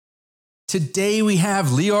Today we have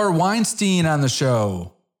Lior Weinstein on the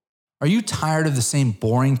show. Are you tired of the same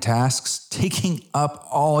boring tasks taking up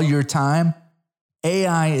all your time?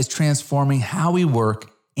 AI is transforming how we work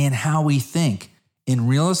and how we think in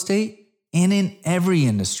real estate and in every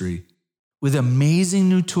industry, with amazing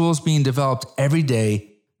new tools being developed every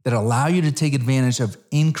day that allow you to take advantage of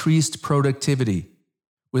increased productivity.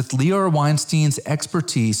 With Lior Weinstein's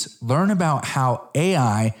expertise, learn about how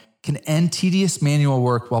AI can end tedious manual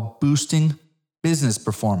work while boosting business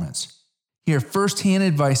performance. Hear firsthand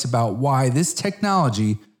advice about why this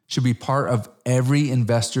technology should be part of every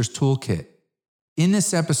investor's toolkit. In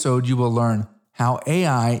this episode, you will learn how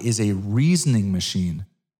AI is a reasoning machine,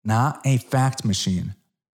 not a fact machine.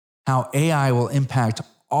 How AI will impact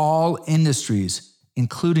all industries,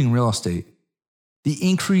 including real estate.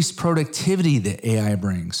 The increased productivity that AI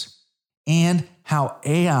brings, and how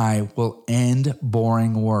AI will end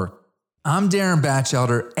boring work. I'm Darren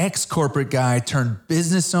Batchelder, ex-corporate guy turned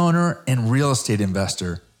business owner and real estate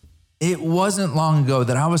investor. It wasn't long ago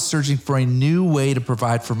that I was searching for a new way to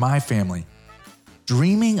provide for my family,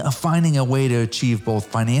 dreaming of finding a way to achieve both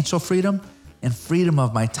financial freedom and freedom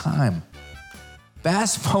of my time.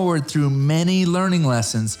 Fast forward through many learning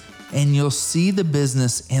lessons, and you'll see the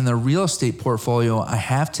business and the real estate portfolio I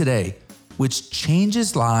have today, which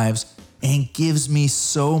changes lives and gives me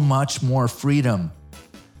so much more freedom.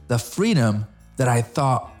 The freedom that I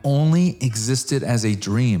thought only existed as a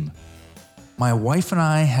dream. My wife and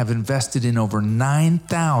I have invested in over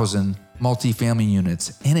 9,000 multifamily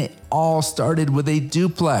units, and it all started with a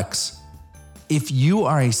duplex. If you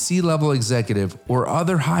are a C-level executive or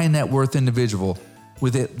other high net worth individual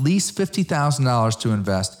with at least $50,000 to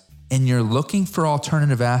invest, and you're looking for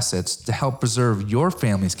alternative assets to help preserve your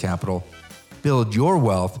family's capital, build your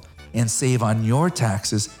wealth, and save on your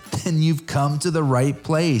taxes, then you've come to the right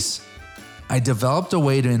place. I developed a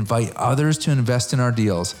way to invite others to invest in our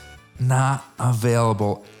deals, not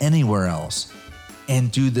available anywhere else, and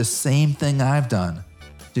do the same thing I've done.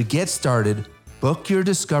 To get started, book your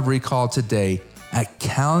discovery call today at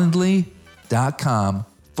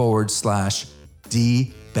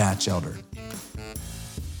calendly.com/DBatchelder.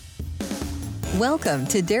 Welcome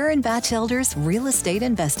to Darren Batchelder's Real Estate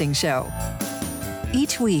Investing Show.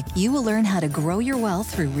 Each week, you will learn how to grow your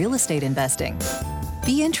wealth through real estate investing.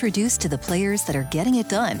 Be introduced to the players that are getting it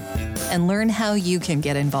done and learn how you can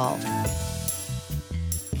get involved.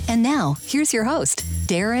 And now, here's your host,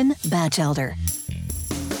 Darren Batchelder.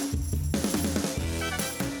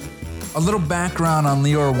 A little background on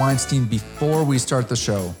Lior Weinstein before we start the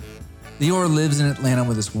show. Lior lives in Atlanta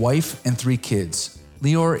with his wife and 3 kids.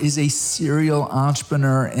 Lior is a serial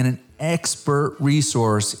entrepreneur and an expert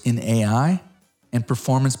resource in AI and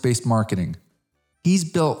performance-based marketing. He's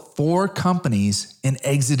built 4 companies and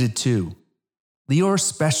exited 2. Lior's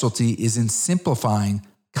specialty is in simplifying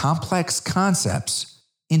complex concepts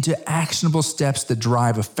into actionable steps that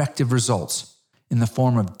drive effective results in the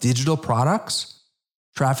form of digital products,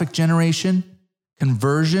 traffic generation,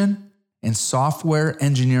 conversion, and software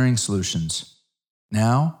engineering solutions.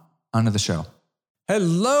 Now, onto the show.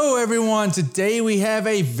 Hello, everyone. Today we have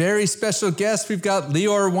a very special guest. We've got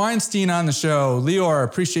Lior Weinstein on the show. Lior,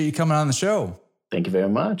 appreciate you coming on the show. Thank you very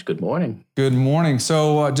much. Good morning. Good morning.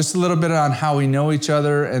 So just a little bit on how we know each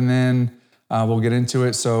other, and then we'll get into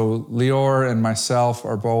it. So Lior and myself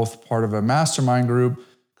are both part of a mastermind group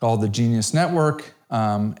called the Genius Network,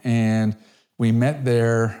 and we met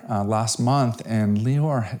there last month, and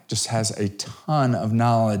Lior just has a ton of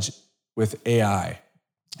knowledge with AI.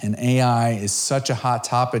 And AI is such a hot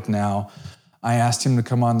topic now. I asked him to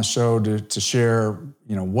come on the show to share,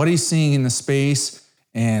 what he's seeing in the space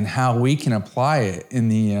and how we can apply it in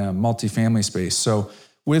the multifamily space. So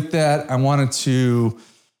with that, I wanted to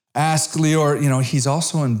ask Lior, he's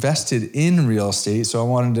also invested in real estate. So I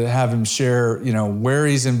wanted to have him share, where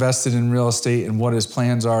he's invested in real estate and what his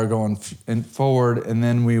plans are going forward. And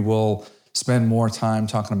then we will spend more time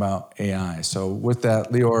talking about AI. So with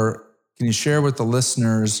that, Lior, can you share with the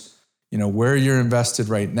listeners, where you're invested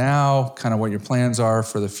right now, kind of what your plans are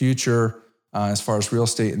for the future as far as real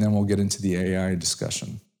estate, and then we'll get into the AI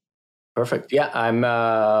discussion. Perfect. Yeah,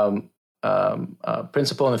 I'm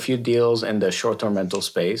principal in a few deals in the short-term rental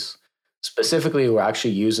space. Specifically, we're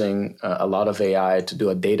actually using a lot of AI to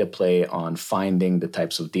do a data play on finding the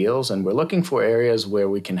types of deals, and we're looking for areas where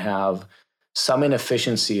we can have some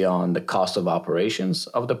inefficiency on the cost of operations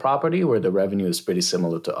of the property, where the revenue is pretty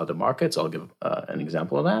similar to other markets. I'll give an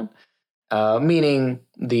example of that. Meaning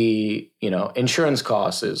the insurance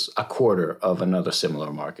cost is a quarter of another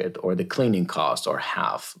similar market, or the cleaning cost or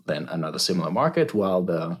half than another similar market, while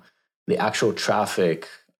the actual traffic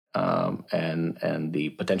and the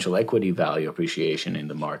potential equity value appreciation in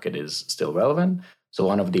the market is still relevant. So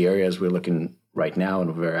one of the areas we're looking right now and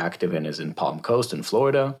we're very active in is in Palm Coast in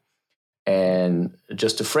Florida. And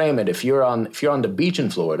just to frame it, if you're on the beach in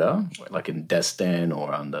Florida, like in Destin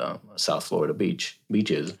or on the South Florida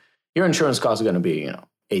beaches, your insurance costs are going to be,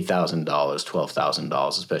 $8,000, $12,000,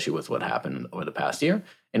 especially with what happened over the past year.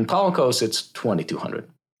 In Palm Coast, it's $2,200.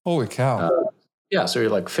 Holy cow! Yeah, so you're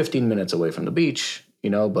like 15 minutes away from the beach,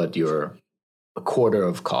 but you're a quarter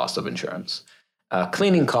of cost of insurance.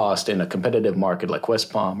 Cleaning cost in a competitive market like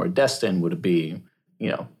West Palm or Destin would be,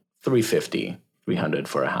 $350, $300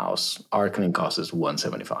 for a house. Our cleaning cost is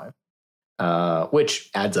 $175, which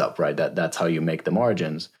adds up, right? That's how you make the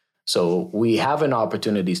margins. So we have an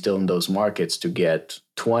opportunity still in those markets to get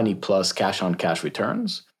 20 plus cash on cash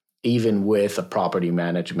returns, even with a property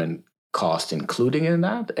management cost including in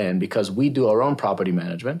that. And because we do our own property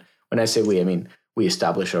management, when I say we, I mean, we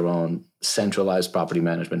establish our own centralized property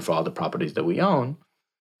management for all the properties that we own,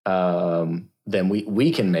 then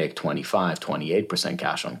we can make 25, 28%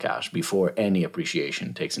 cash on cash before any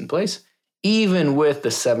appreciation takes in place, even with the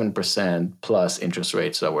 7% plus interest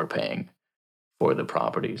rates that we're paying for the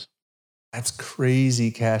properties. That's crazy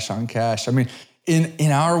cash on cash. I mean,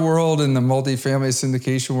 in our world, in the multifamily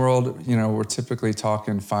syndication world, we're typically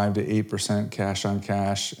talking 5 to 8% cash on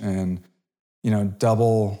cash, and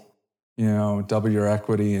double your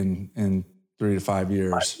equity in 3 to 5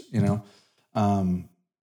 years.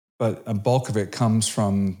 But a bulk of it comes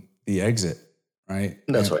from the exit, right?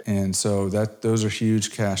 That's right. And so those are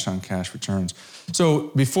huge cash on cash returns.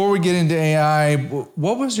 So before we get into AI,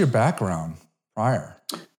 what was your background prior?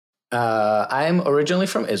 I'm originally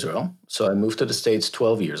from Israel, so I moved to the States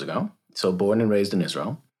 12 years ago. So born and raised in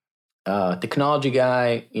Israel. Technology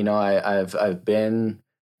guy, I've been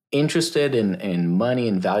interested in money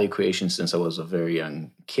and value creation since I was a very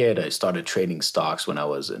young kid. I started trading stocks when I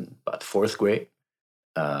was in about fourth grade.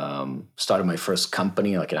 Started my first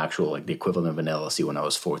company, like an actual, like the equivalent of an LLC, when I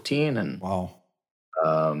was 14, and wow.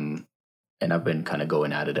 And I've been kind of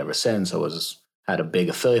going at it ever since. Had a big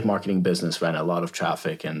affiliate marketing business, ran a lot of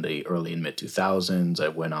traffic in the early and mid 2000s. I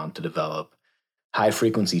went on to develop high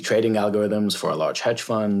frequency trading algorithms for a large hedge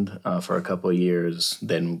fund for a couple of years.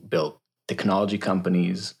 Then built technology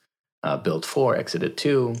companies, built 4, exited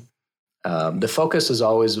 2. The focus is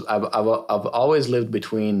always I've always lived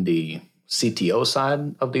between the CTO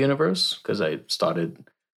side of the universe, because I started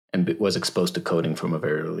and was exposed to coding from a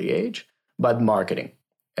very early age, but marketing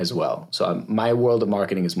as well. So my world of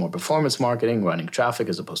marketing is more performance marketing, running traffic,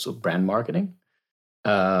 as opposed to brand marketing.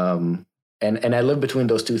 And I live between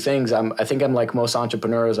those two things. I think I'm like most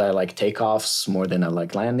entrepreneurs. I like takeoffs more than I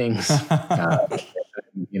like landings.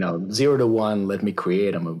 0 to 1, let me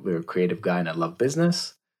create. I'm a very creative guy and I love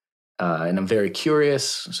business. And I'm very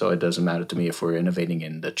curious, so it doesn't matter to me if we're innovating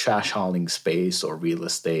in the trash hauling space or real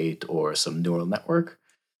estate or some neural network.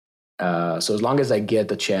 So as long as I get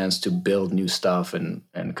the chance to build new stuff and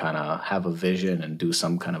kind of have a vision and do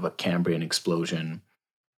some kind of a Cambrian explosion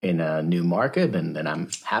in a new market, then I'm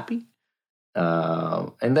happy.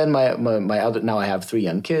 And then my other, now I have 3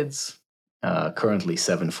 young kids, currently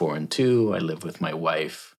 7, 4, and 2. I live with my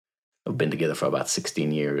wife. We've been together for about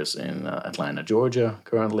 16 years in Atlanta, Georgia,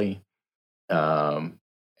 currently.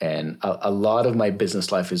 And a lot of my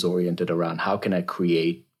business life is oriented around how can I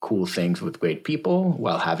create cool things with great people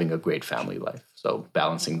while having a great family life. So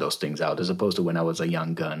balancing those things out, as opposed to when I was a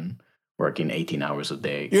young gun working 18 hours a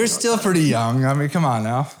day. You're still pretty young. I mean, come on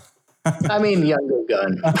now. I mean, younger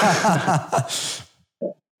gun.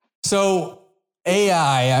 So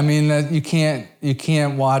AI, I mean, you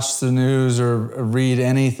can't watch the news or read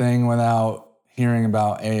anything without hearing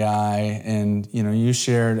about AI. And, you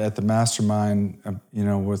shared at the mastermind,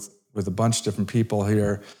 with a bunch of different people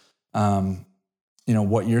here,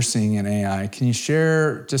 what you're seeing in AI. Can you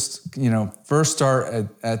share just, first start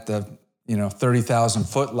at the, 30,000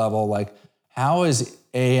 foot level, like how is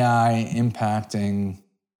AI impacting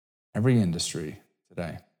every industry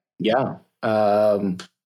today? Yeah. I'm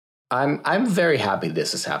very happy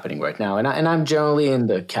this is happening right now. And I'm generally in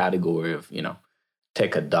the category of,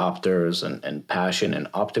 tech adopters and passion and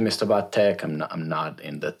optimist about tech. I'm not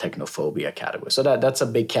in the technophobia category. So that's a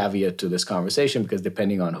big caveat to this conversation, because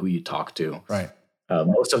depending on who you talk to, right.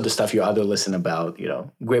 Most of the stuff you either listen about,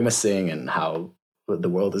 grimacing and how the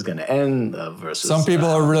world is going to end versus some people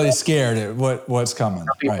are really scared at what's coming.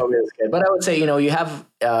 Some people are really scared. But I would say, you have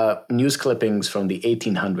news clippings from the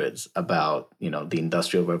 1800s about, the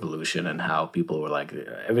Industrial Revolution and how people were like,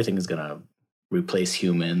 everything is going to replace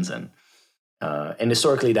humans. And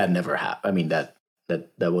historically that never happened. I mean, that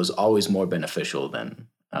was always more beneficial than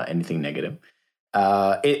anything negative.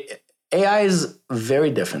 AI is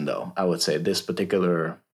very different, though, I would say, this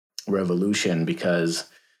particular revolution, because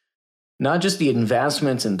not just the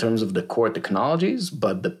advancements in terms of the core technologies,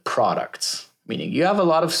 but the products. Meaning you have a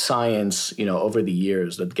lot of science, over the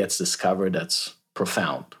years that gets discovered that's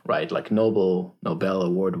profound, right? Like Nobel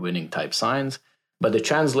award-winning type science. But the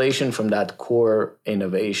translation from that core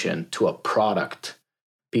innovation to a product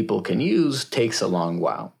people can use takes a long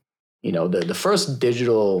while. The first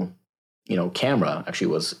digital, camera actually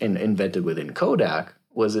was invented within Kodak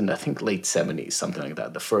was in, I think, late 70s, something like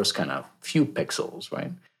that. The first kind of few pixels,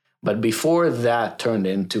 right? But before that turned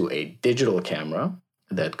into a digital camera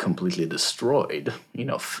that completely destroyed,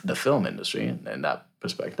 the film industry in that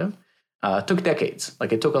perspective, took decades.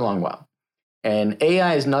 Like, it took a long while. And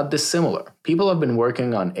AI is not dissimilar. People have been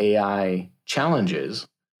working on AI challenges,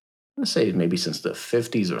 let's say maybe since the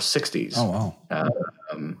 50s or 60s. Oh, wow.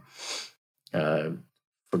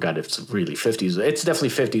 Forgot if it's really 50s. It's definitely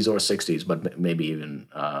 50s or 60s, but maybe even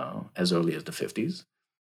as early as the 50s.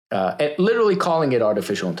 And literally calling it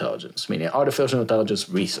artificial intelligence, meaning artificial intelligence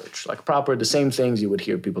research, like the same things you would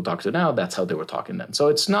hear people talk to now. That's how they were talking then. So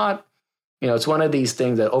it's not, it's one of these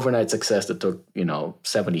things that overnight success that took,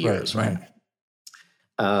 70 years, right?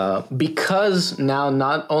 Because now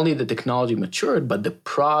not only the technology matured, but the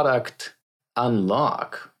product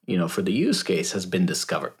unlock, for the use case has been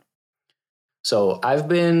discovered. So I've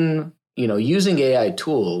been, using AI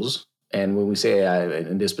tools. And when we say AI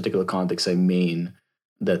in this particular context, I mean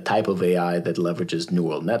the type of AI that leverages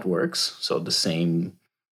neural networks. So the same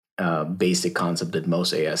basic concept that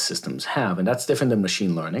most AI systems have. And that's different than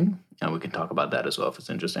machine learning. And we can talk about that as well if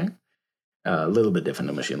it's interesting. A little bit different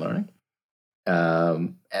than machine learning.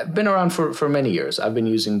 I've been around for many years. I've been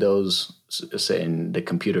using those, say, in the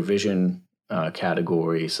computer vision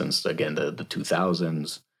category since, again, the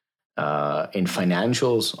 2000s. In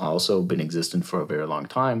financials, also been existent for a very long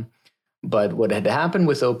time. But what had happened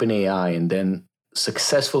with OpenAI and then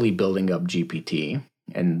successfully building up GPT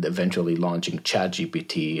and eventually launching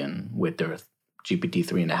ChatGPT and with their GPT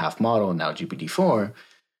 3.5 model, and now GPT-4,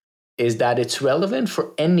 is that it's relevant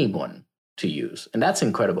for anyone to use. And that's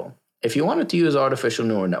incredible. If you wanted to use artificial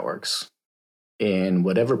neural networks in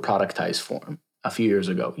whatever productized form a few years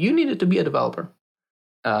ago, you needed to be a developer.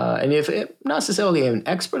 And if not necessarily an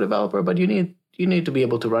expert developer, but you need to be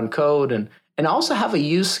able to run code and also have a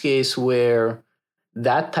use case where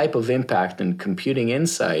that type of impact and computing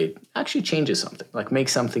insight actually changes something, like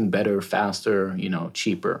makes something better, faster,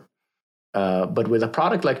 cheaper. But with a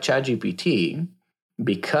product like ChatGPT,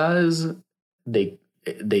 because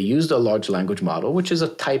they used a large language model, which is a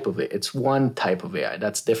type of it. It's one type of AI.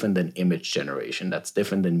 That's different than image generation. That's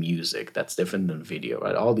different than music. That's different than video,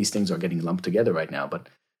 right? All these things are getting lumped together right now, but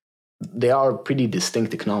they are pretty distinct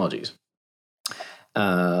technologies.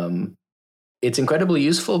 It's incredibly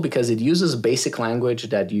useful because it uses basic language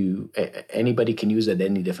that anybody can use at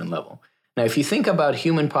any different level. Now, if you think about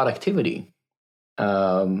human productivity,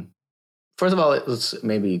 first of all, let's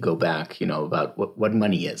maybe go back, about what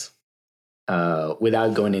money is.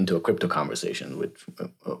 Without going into a crypto conversation, which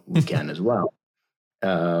we can as well.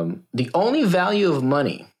 The only value of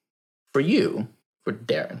money for you, for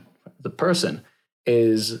Darren, the person,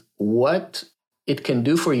 is what it can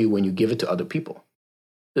do for you when you give it to other people.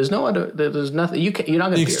 There's nothing, you're not going to pay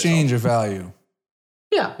yourself. The exchange of value.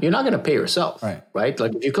 Yeah, you're not going to pay yourself, right?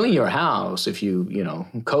 Like if you clean your house, if you,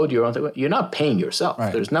 code your own thing, you're not paying yourself.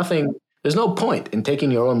 Right. There's no point in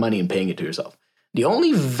taking your own money and paying it to yourself. The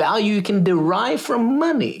only value you can derive from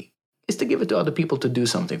money is to give it to other people to do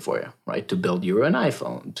something for you, right? To build you an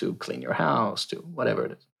iPhone, to clean your house, to whatever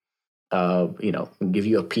it is. Give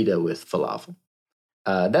you a pita with falafel.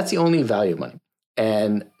 That's the only value of money.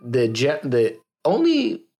 And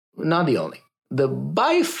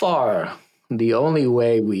by far, the only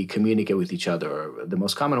way we communicate with each other, or the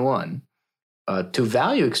most common one, to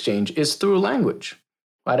value exchange is through language.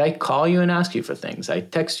 Right? I call you and ask you for things. I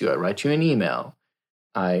text you. I write you an email.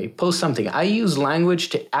 I post something. I use language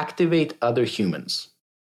to activate other humans.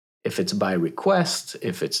 If it's by request,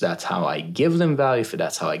 that's how I give them value, if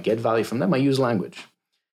that's how I get value from them, I use language.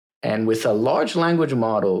 And with a large language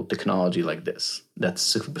model technology like this, that's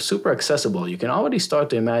super accessible, you can already start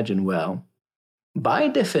to imagine, well, by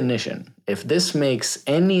definition, if this makes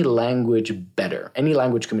any language better, any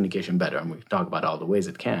language communication better, and we can talk about all the ways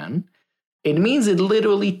it can, it means it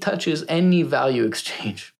literally touches any value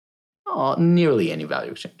exchange, nearly any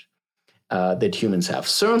value exchange that humans have,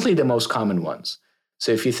 certainly the most common ones.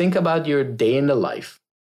 So if you think about your day in the life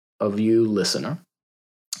of you listener,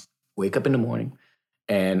 wake up in the morning,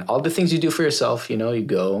 and all the things you do for yourself, you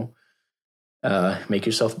go make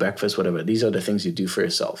yourself breakfast, whatever. These are the things you do for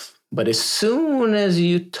yourself. But as soon as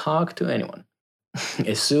you talk to anyone,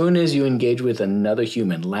 as soon as you engage with another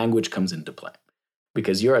human, language comes into play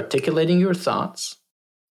because you're articulating your thoughts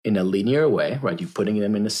in a linear way, right? You're putting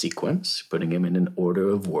them in a sequence, putting them in an order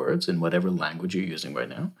of words in whatever language you're using right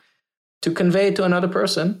now to convey to another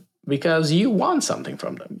person because you want something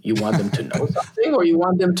from them. You want them to know something or you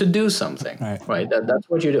want them to do something, right? That's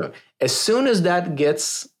what you're doing. As soon as that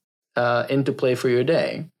gets into play for your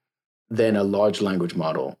day, then a large language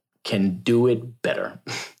model can do it better.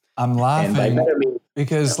 I'm laughing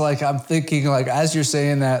because I'm thinking as you're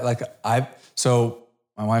saying that, so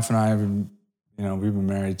my wife and I have been, we've been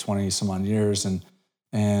married 20 some odd years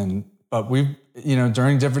but we've,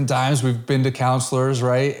 during different times we've been to counselors,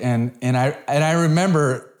 right? And I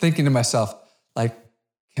remember thinking to myself,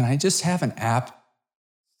 can I just have an app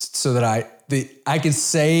so that I can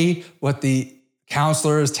say what the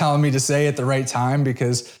counselor is telling me to say at the right time,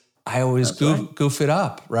 because I always goof it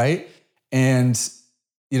up, right? And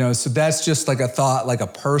so that's just a thought, a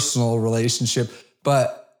personal relationship.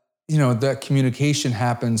 But that communication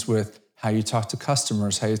happens with how you talk to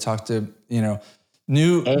customers, how you talk to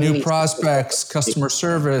new prospects, customer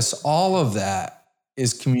service. All of that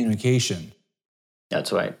is communication.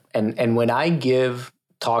 That's right. And when I give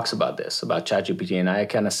talks about ChatGPT, and I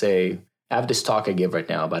kind of say, I have this talk I give right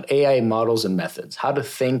now about AI models and methods, how to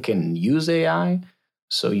think and use AI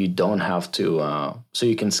so you don't have to, so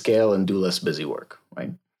you can scale and do less busy work,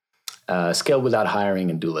 right? Scale without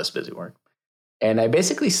hiring and do less busy work. And I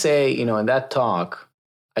basically say, in that talk,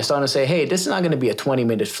 I started to say, hey, this is not going to be a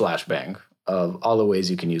 20-minute flashbang of all the ways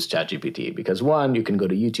you can use ChatGPT. Because one, you can go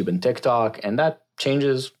to YouTube and TikTok, and that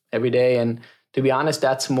changes every day. And to be honest,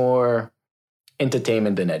 that's more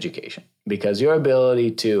entertainment than education, because your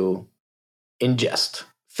ability to ingest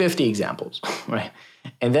 50 examples, right,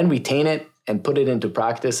 and then retain it and put it into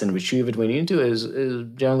practice and retrieve it when you need to is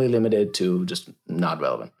generally limited to just not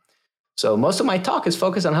relevant. So most of my talk is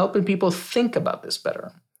focused on helping people think about this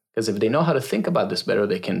better. Because if they know how to think about this better,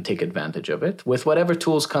 they can take advantage of it with whatever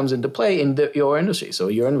tools comes into play in your industry. So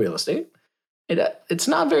you're in real estate. It's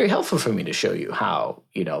not very helpful for me to show you how,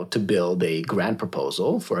 to build a grant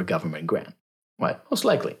proposal for a government grant, right? Most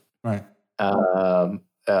likely. Right.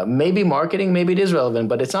 Maybe marketing, maybe it is relevant,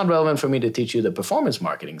 but it's not relevant for me to teach you the performance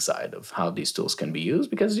marketing side of how these tools can be used,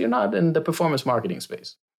 because you're not in the performance marketing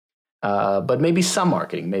space. But maybe some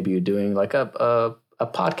marketing, maybe you're doing a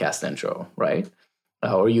podcast intro, right?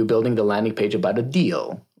 Or you're building the landing page about a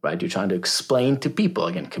deal, right? You're trying to explain to people,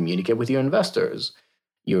 again, communicate with your investors.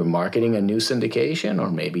 You're marketing a new syndication, or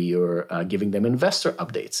maybe you're giving them investor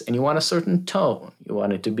updates, and you want a certain tone. You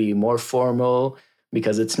want it to be more formal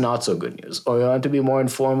because it's not so good news, or you want it to be more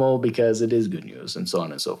informal because it is good news, and so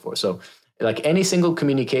on and so forth. So like any single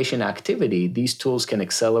communication activity, these tools can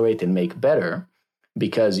accelerate and make better,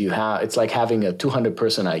 because it's like having a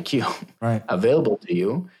 200-person IQ available to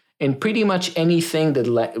you in pretty much anything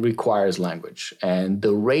that requires language. And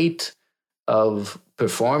the rate of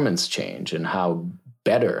performance change and how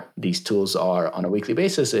better these tools are on a weekly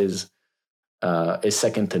basis is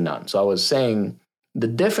second to none. So I was saying the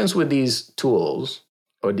difference with these tools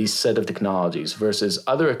or these set of technologies versus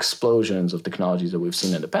other explosions of technologies that we've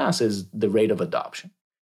seen in the past is the rate of adoption.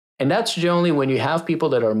 And that's generally when you have people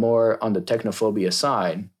that are more on the technophobia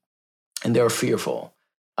side and they're fearful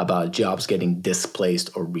about jobs getting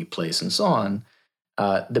displaced or replaced and so on.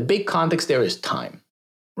 The big context there is time,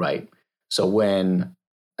 right? So when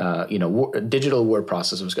digital word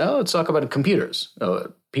processors go, let's talk about computers.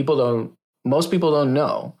 Most people don't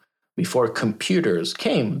know, before computers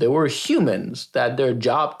came, there were humans that their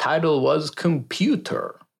job title was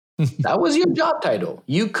computer. That was your job title.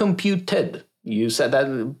 You computed. You said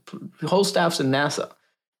that whole staffs in NASA.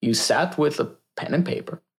 You sat with a pen and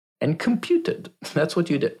paper and computed. That's what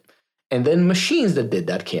you did. And then machines that did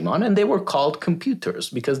that came on, and they were called computers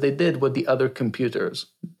because they did what the other computers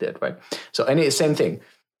did, right? So same thing,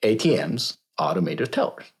 ATMs, automated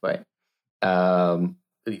tellers, right?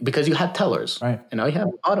 Because you had tellers, right? And now you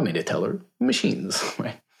have automated teller machines,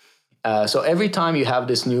 right? So every time you have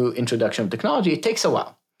this new introduction of technology, it takes a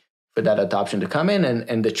while for that adoption to come in,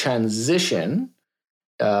 and the transition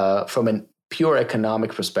from a pure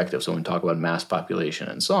economic perspective, so when we talk about mass population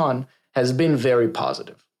and so on, has been very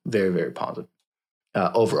positive, very, very positive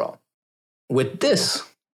overall. With this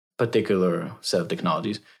particular set of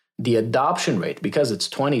technologies, the adoption rate, because it's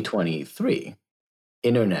 2023,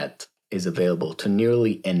 internet is available to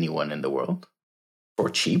nearly anyone in the world for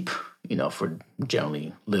cheap, for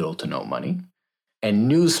generally little to no money. And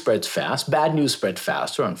news spreads fast. Bad news spread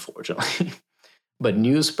faster, unfortunately. But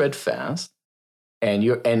news spread fast.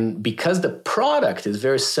 And because the product is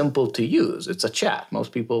very simple to use, it's a chat.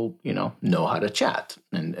 Most people, know how to chat.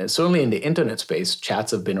 And certainly in the internet space,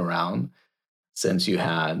 chats have been around since you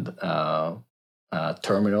had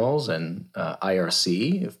terminals and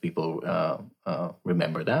IRC, if people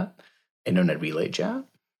remember that, Internet Relay Chat.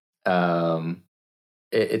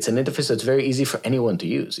 It's an interface that's very easy for anyone to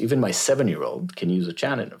use. Even my 7-year-old can use a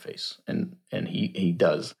chat interface, and he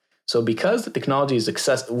does. So because the technology is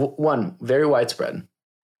one, very widespread,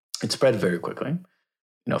 it spread very quickly.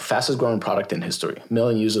 Fastest growing product in history, 1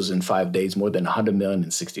 million users in 5 days, more than 100 million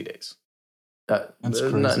in 60 days. That's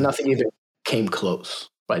crazy. Nothing even came close,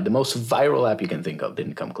 right? The most viral app you can think of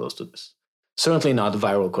didn't come close to this. Certainly not a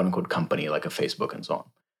viral, quote unquote, company like a Facebook and so on.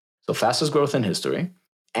 So fastest growth in history,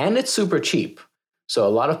 and it's super cheap. So a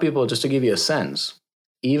lot of people, just to give you a sense,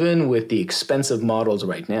 even with the expensive models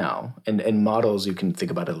right now, and models, you can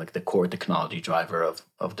think about it like the core technology driver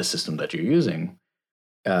of the system that you're using,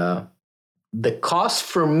 the cost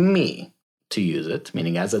for me to use it,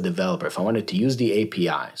 meaning as a developer, if I wanted to use the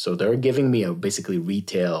API, so they're giving me a basically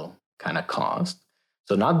retail kind of cost.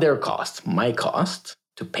 So not their cost, my cost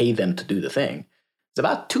to pay them to do the thing. It's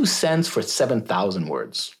about 2 cents for 7,000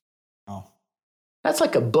 words. Oh. That's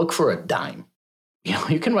like a book for a dime.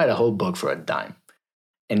 You can write a whole book for a dime.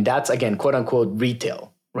 And that's, again, quote unquote,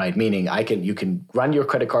 retail, right? Meaning you can run your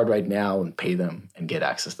credit card right now and pay them and get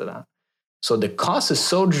access to that. So the cost is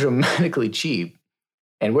so dramatically cheap.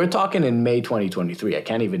 And we're talking in May 2023. I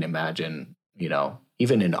can't even imagine,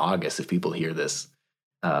 even in August, if people hear this,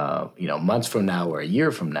 months from now or a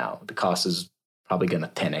year from now, the cost is probably going to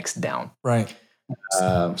 10x down. Right.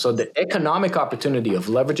 So the economic opportunity of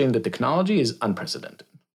leveraging the technology is unprecedented.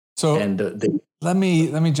 So and let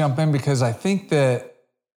me jump in, because I think that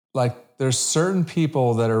there's certain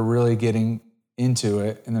people that are really getting into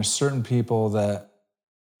it, and there's certain people that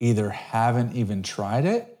either haven't even tried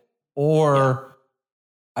it, or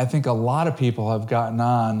I think a lot of people have gotten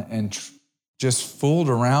on and just fooled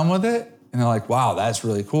around with it, and they're like, wow, that's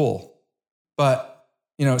really cool. But,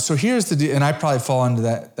 so here's the deal, and I probably fall into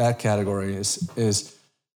that category is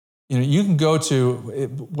you can go to,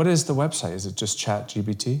 what is the website? Is it just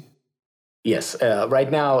ChatGPT? Yes. Right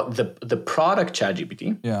now, the product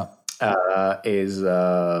ChatGPT is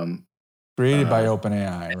created by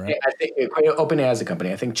OpenAI, right? I think OpenAI is a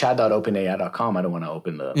company. I think chat.openai.com. I don't want to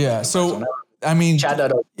open the... Yeah. So, I mean,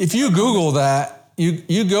 if you Google that,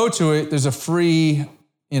 you go to it, there's a free,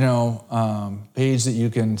 page that you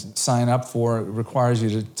can sign up for. It requires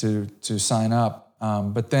you to sign up.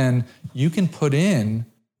 But then you can put in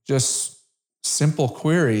just simple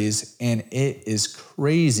queries, and it is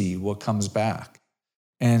crazy what comes back.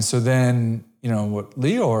 And so then, what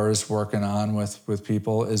Lior is working on with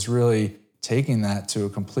people is really taking that to a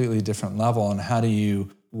completely different level. And how do you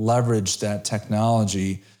leverage that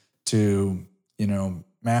technology to,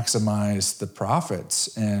 maximize the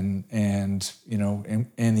profits and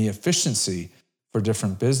the efficiency for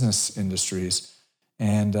different business industries.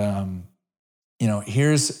 And,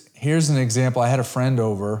 here's an example. I had a friend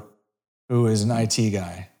over who is an IT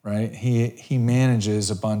guy, right? He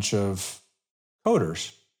manages a bunch of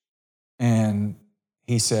coders. And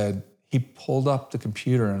he said, he pulled up the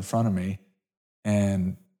computer in front of me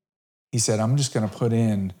and he said, I'm just going to put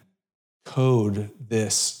in code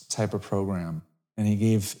this type of program. And he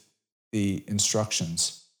gave the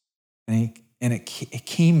instructions, and it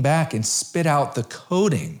came back and spit out the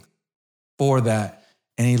coding for that.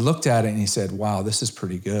 And he looked at it and he said, wow, this is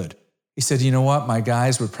pretty good. He said, you know what? My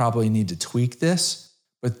guys would probably need to tweak this,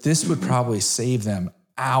 but this would probably save them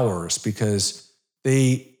hours, because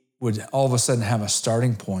they would all of a sudden have a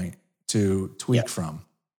starting point to tweak from.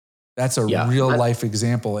 That's a real life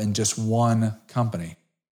example in just one company.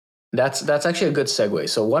 That's actually a good segue.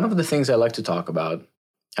 So one of the things I like to talk about,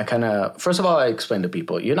 first of all, I explain to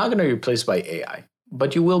people, you're not going to be replaced by AI,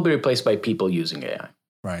 but you will be replaced by people using AI.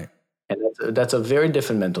 Right. And that's a very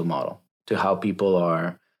different mental model to how people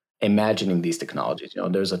are imagining these technologies.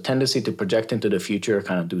 There's a tendency to project into the future,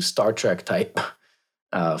 kind of do Star Trek type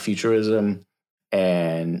futurism,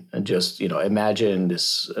 and just, imagine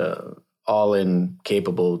this all-in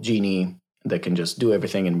capable genie that can just do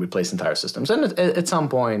everything and replace entire systems. And at some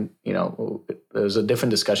point, there's a different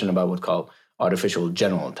discussion about what's called artificial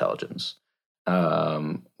general intelligence,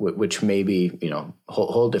 which may be,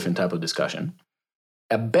 whole different type of discussion.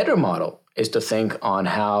 A better model is to think on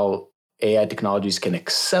how AI technologies can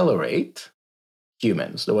accelerate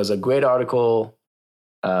humans. There was a great article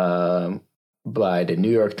by the New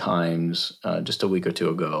York Times just a week or two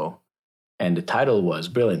ago, and the title was,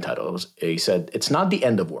 brilliant title. He said, it's not the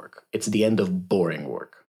end of work, it's the end of boring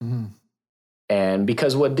work. Mm-hmm. And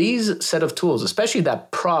because what these set of tools, especially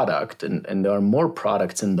that product, and there are more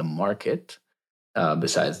products in the market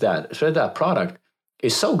besides that, especially that product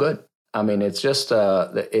is so good. I mean, it's just,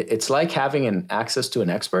 it's like having an access to an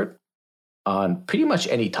expert on pretty much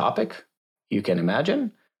any topic you can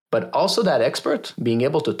imagine, but also that expert being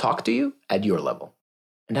able to talk to you at your level.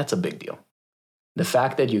 And that's a big deal. The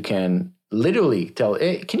fact that you can literally tell,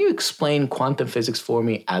 hey, can you explain quantum physics for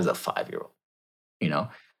me as a 5-year-old? You know,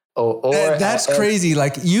 or that's crazy.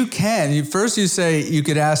 Like you say you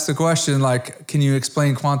could ask the question, like, can you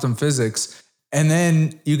explain quantum physics? And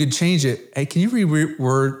then you could change it. Hey, can you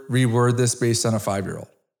reword this based on a 5-year-old?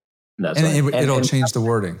 That's and right. It'll change the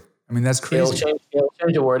wording. I mean, that's crazy. It'll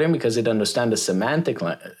change the wording because it understands the semantic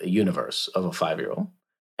universe of a 5-year-old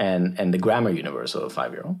and the grammar universe of a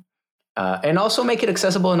 5-year-old. And also make it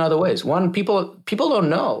accessible in other ways. One, people don't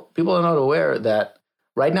know. People are not aware that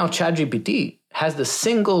right now ChatGPT has the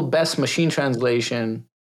single best machine translation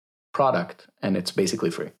product, and it's basically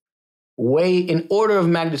free. Way in order of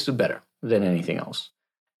magnitude better than anything else.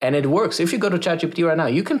 And it works. If you go to ChatGPT right now,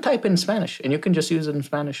 you can type in Spanish, and you can just use it in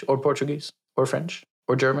Spanish or Portuguese or French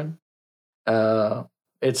or German.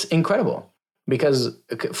 It's incredible. Because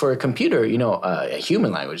for a computer, a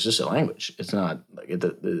human language is just a language. It's not like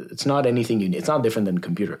it's not anything unique. It's not different than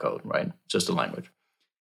computer code, right? It's just a language,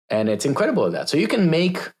 and it's incredible at that. So you can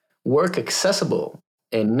make work accessible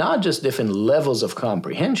in not just different levels of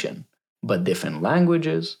comprehension, but different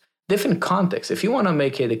languages, different contexts. If you want to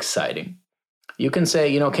make it exciting, you can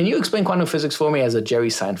say, can you explain quantum physics for me as a Jerry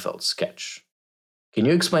Seinfeld sketch? Can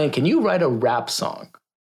you write a rap song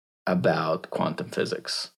about quantum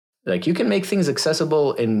physics? Like you can make things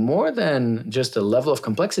accessible in more than just a level of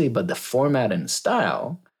complexity, but the format and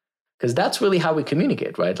style, because that's really how we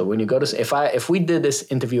communicate, right? So when you go to, if we did this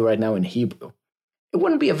interview right now in Hebrew, it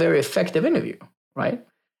wouldn't be a very effective interview, right?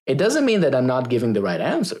 It doesn't mean that I'm not giving the right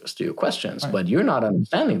answers to your questions, right, but you're not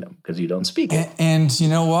understanding them because you don't speak it. And you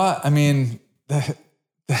know what? I mean, that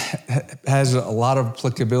has a lot of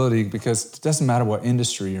applicability because it doesn't matter what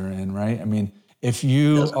industry you're in, right? I mean, if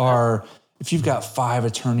you've got 5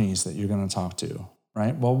 attorneys that you're going to talk to,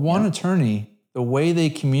 right? Well, one attorney, the way they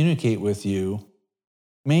communicate with you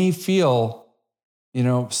may feel,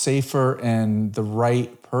 safer and the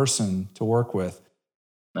right person to work with.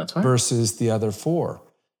 That's right. Versus the other 4.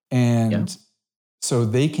 And so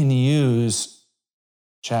they can use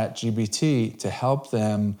ChatGPT to help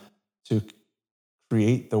them to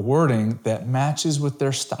create the wording that matches with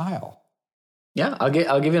their style. Yeah, I'll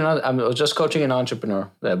give you another. I was just coaching an entrepreneur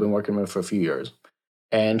that I've been working with for a few years,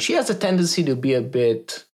 and she has a tendency to be a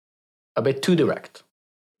bit too direct,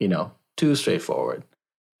 too straightforward,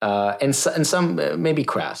 and some maybe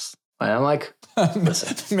crass. And I'm like,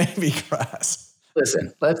 listen, maybe crass.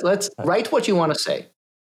 Listen, let's write what you want to say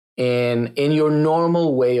in your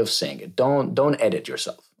normal way of saying it. Don't edit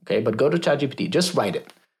yourself, okay? But go to ChatGPT, just write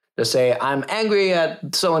it. Just say, I'm angry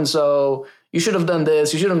at so and so. You should have done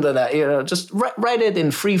this. You should have done that. Just write it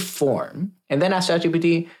in free form, and then ask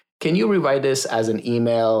ChatGPT, can you rewrite this as an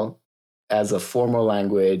email, as a formal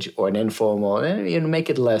language, or an informal, and make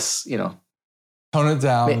it less, tone it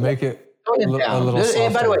down, make it a little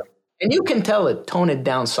softer. By the way, and you can tell it, tone it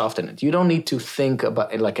down, soften it. You don't need to think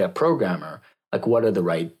about it like a programmer, like what are the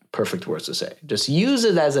right perfect words to say. Just use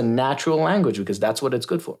it as a natural language because that's what it's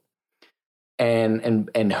good for. And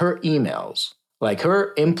her emails, like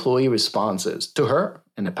her employee responses to her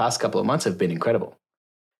in the past couple of months have been incredible.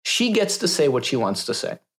 She gets to say what she wants to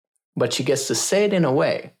say, but she gets to say it in a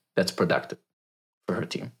way that's productive for her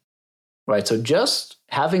team, right? So just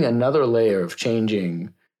having another layer of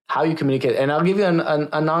changing how you communicate. And I'll give you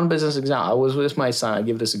a non-business example. I was with my son. I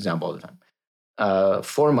give this example all the time.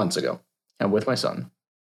 4 months ago, I'm with my son.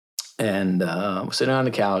 And we're sitting on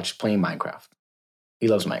the couch playing Minecraft. He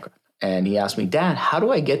loves Minecraft. And he asked me, Dad, how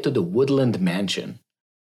do I get to the Woodland Mansion?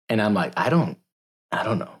 And I'm like, I don't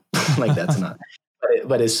know. Like, that's not.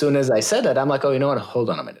 But as soon as I said that, I'm like, oh, you know what? Hold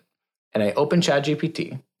on a minute. And I opened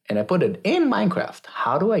ChatGPT and I put it in Minecraft.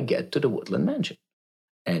 How do I get to the Woodland Mansion?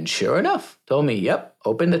 And sure enough, told me, yep,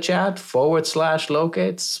 open the chat, /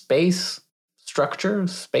 locate, space, structure,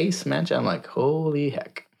 space, mansion. I'm like, holy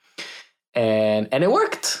heck. And it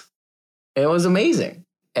worked. It was amazing.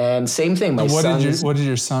 And same thing. What did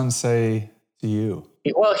your son say to you?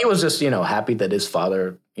 Well, he was just, happy that his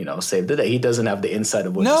father, saved the day. He doesn't have the insight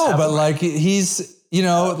of what. No, but like he's,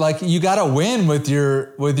 like you got to win with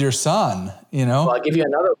your son. Well, I'll give you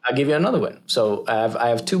another win. So I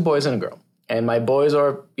have 2 boys and a girl, and my boys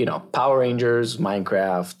are, Power Rangers,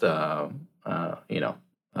 Minecraft,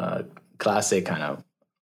 classic kind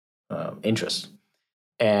of interest.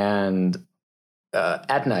 And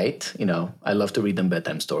at night, I love to read them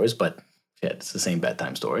bedtime stories, but it's the same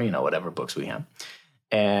bedtime story, whatever books we have.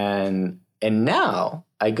 And now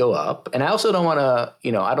I go up, and I also don't want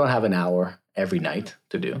to, I don't have an hour every night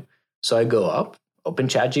to do. So I go up, open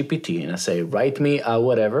ChatGPT, and I say, write me a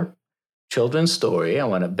whatever children's story. I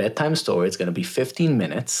want a bedtime story. It's going to be 15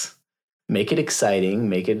 minutes. Make it exciting.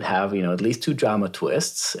 Make it have, at least 2 drama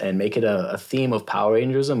twists, and make it a theme of Power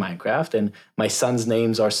Rangers and Minecraft. And my son's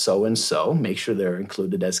names are so and so. Make sure they're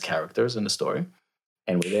included as characters in the story.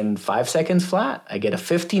 And within 5 seconds flat, I get a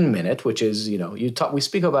 15-minute, which is, we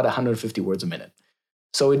speak about 150 words a minute.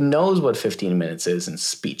 So it knows what 15 minutes is in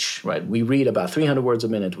speech, right? We read about 300 words a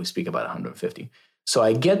minute. We speak about 150. So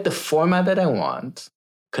I get the format that I want,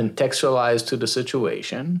 contextualized to the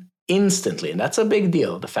situation instantly. And that's a big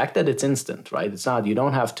deal. The fact that it's instant, right? It's not, you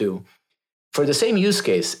don't have to, for the same use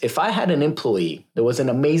case, if I had an employee that was an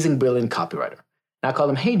amazing, brilliant copywriter, and I call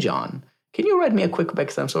him, hey, John, can you write me a quick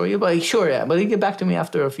bedtime story? You're like, sure, yeah. But you get back to me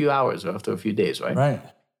after a few hours or after a few days, right? Right.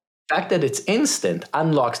 The fact that it's instant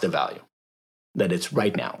unlocks the value, that it's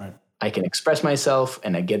right now. Right. I can express myself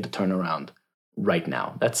and I get the turnaround right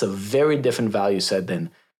now. That's a very different value set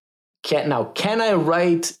than, can I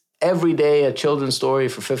write every day a children's story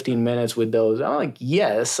for 15 minutes with those? I'm like,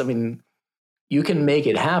 yes. I mean, you can make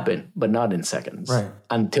it happen, but not in seconds, right,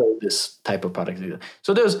 until this type of product.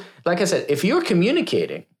 So there's, like I said, if you're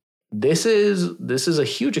communicating, this is a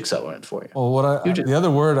huge accelerant for you. Well, the other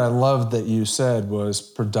word I loved that you said was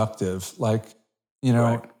productive. Like,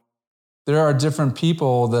 Right. There are different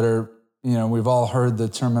people that are, we've all heard the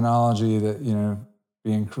terminology that,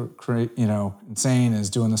 being insane is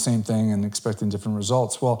doing the same thing and expecting different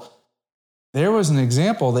results. Well, there was an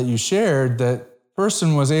example that you shared that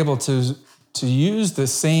person was able to use the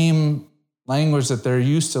same language that they're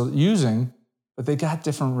used to using, but they got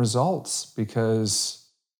different results because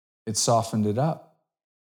it softened it up.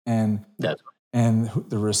 And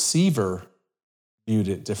the receiver viewed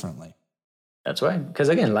it differently. That's right. Because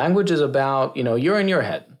again, language is about, you're in your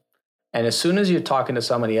head. And as soon as you're talking to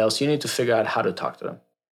somebody else, you need to figure out how to talk to them.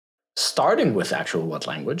 Starting with actual what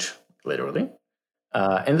language, literally.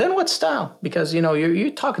 And then what style? Because,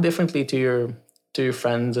 you talk differently to your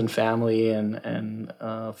friends and family and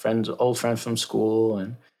friends, old friends from school,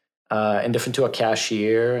 and different to a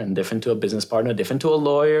cashier, and different to a business partner, different to a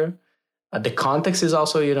lawyer. The context is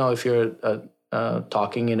also, if you're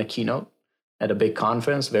talking in a keynote at a big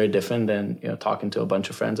conference, very different than talking to a bunch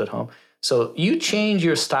of friends at home. So you change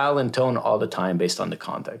your style and tone all the time based on the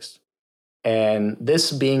context. And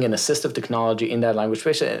this being an assistive technology in that language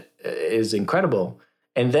space is incredible.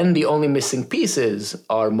 And then the only missing pieces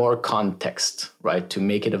are more context, right, to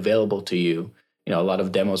make it available to you. A lot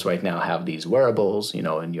of demos right now have these wearables,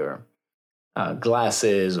 in your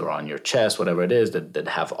glasses or on your chest, whatever it is, that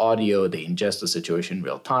have audio. They ingest the situation in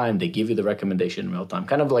real time. They give you the recommendation in real time,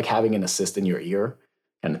 kind of like having an assist in your ear,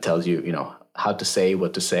 and it tells you, how to say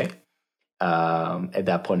what to say at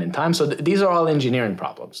that point in time. So these are all engineering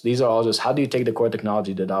problems. These are all just, how do you take the core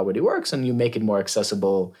technology that already works and you make it more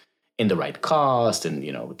accessible in the right cost and,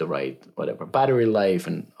 with the right, whatever, battery life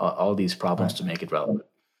and all these problems to make it relevant.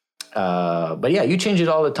 But yeah, you change it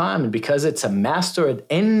all the time. And because it's a master at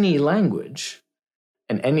any language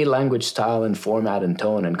and any language style and format and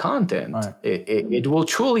tone and content, right, it will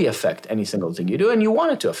truly affect any single thing you do. And you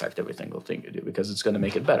want it to affect every single thing you do because it's going to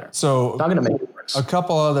make it better. So it's not going to make it worse. A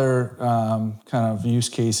couple other kind of use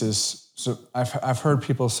cases. So I've heard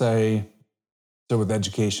people say, so with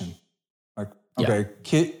education, like,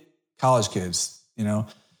 okay, college kids,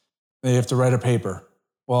 they have to write a paper.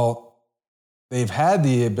 Well, they've had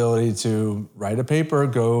the ability to write a paper,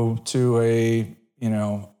 go to a,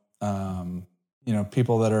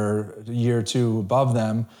 people that are a year or two above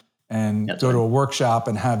them and go to a workshop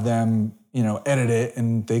and have them, edit it,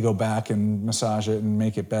 and they go back and massage it and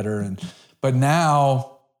make it better. But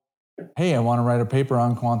now, hey, I want to write a paper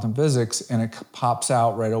on quantum physics, and it pops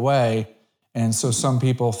out right away. And so some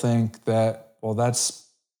people think that, well, that's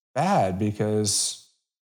bad because,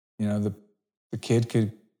 the kid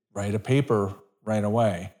could write a paper right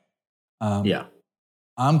away. I'm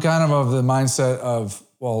kind of the mindset of,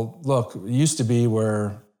 well, look, it used to be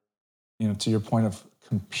where, to your point of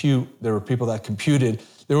compute, there were people that computed.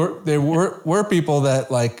 There were people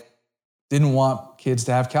that didn't want kids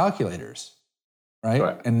to have calculators,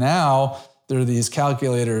 right? And now there are these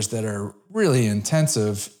calculators that are really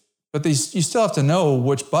intensive, but you still have to know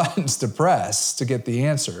which buttons to press to get the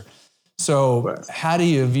answer. So how do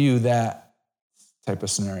you view that type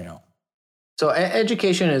of scenario? So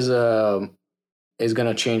education is going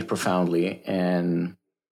to change profoundly, and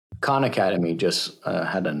Khan Academy just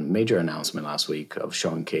had a major announcement last week of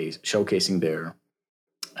showcasing their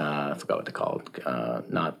I forgot what they're called,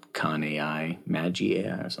 not Khan AI, Magi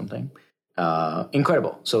AI or something.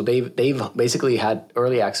 Incredible. So they've basically had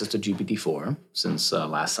early access to GPT-4 since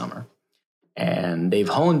last summer. And they've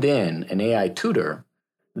honed in an AI tutor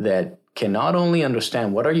that can not only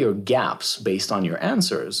understand what are your gaps based on your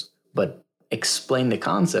answers, but explain the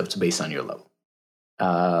concepts based on your level.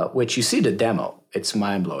 Which you see the demo, it's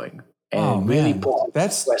mind-blowing. And really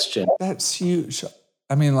question. That's huge.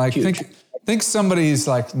 I mean, like, think somebody's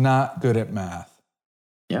like not good at math.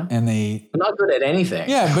 Yeah. And they're not good at anything.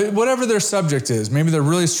 Yeah, but whatever their subject is, maybe they're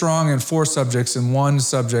really strong in 4 subjects and one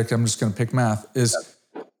subject, I'm just going to pick math, is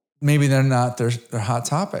maybe they're not their hot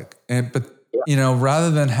topic. But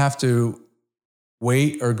rather than have to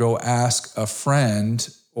wait or go ask a friend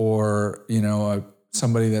or,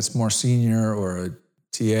 somebody that's more senior or a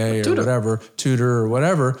TA or whatever, tutor or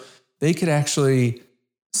whatever, they could actually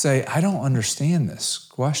say, I don't understand this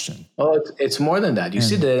question. Well, it's more than that. You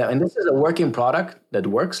see that, and this is a working product that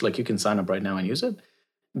works. Like, you can sign up right now and use it.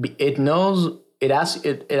 It knows, it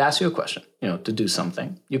asks you a question, to do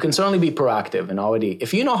something. You can certainly be proactive and already,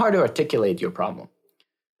 if you know how to articulate your problem,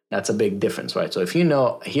 that's a big difference, right? So if you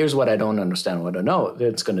know, here's what I don't understand, what I don't know,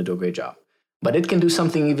 it's going to do a great job. But it can do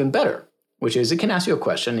something even better, which is it can ask you a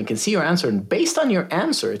question, it can see your answer, and based on your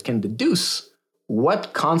answer, it can deduce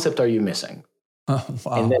what concept are you missing. Oh,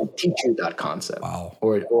 wow. And then teach you that concept. Wow.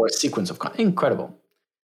 or a sequence of concepts. Incredible.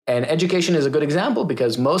 And education is a good example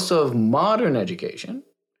because most of modern education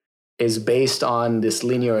is based on this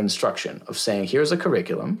linear instruction of saying, here's a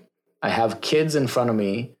curriculum. I have kids in front of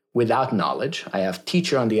me without knowledge. I have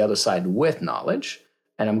teacher on the other side with knowledge.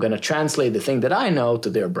 And I'm going to translate the thing that I know to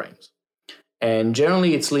their brains. And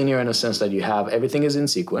generally, it's linear in a sense that you have everything is in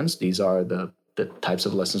sequence. These are the types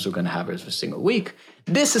of lessons we're going to have every single week.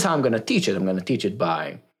 This is how I'm going to teach it. I'm going to teach it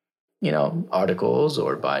by, articles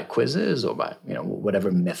or by quizzes or by, whatever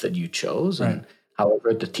method you chose. Right. And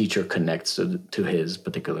however the teacher connects to his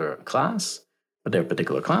particular class, or their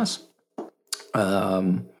particular class.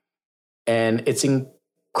 And it's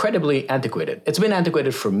incredibly antiquated. It's been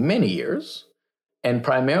antiquated for many years. And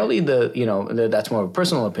primarily that's more of a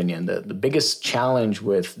personal opinion. The biggest challenge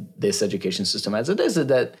with this education system as it is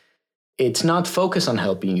that it's not focused on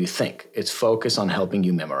helping you think. It's focused on helping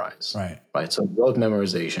you memorize. Right. So rote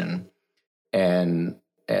memorization, and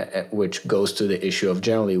which goes to the issue of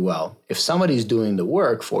generally, if somebody's doing the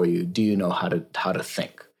work for you, do you know how to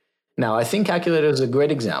think? Now, I think calculator is a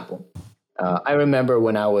great example. I remember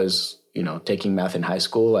when I was taking math in high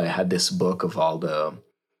school, I had this book of all the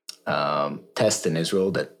tests in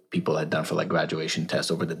Israel that people had done for like graduation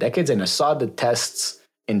tests over the decades, and I saw the tests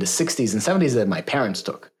in the 60s and 70s that my parents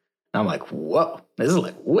took. And I'm like, whoa, this is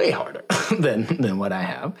like way harder than what I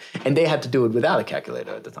have. And they had to do it without a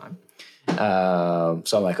calculator at the time.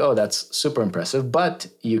 So I'm like, oh, that's super impressive. But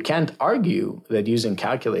you can't argue that using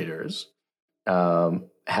calculators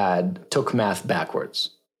took math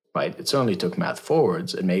backwards, right? It certainly took math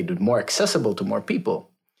forwards and made it more accessible to more people.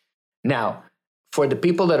 Now, for the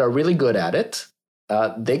people that are really good at it,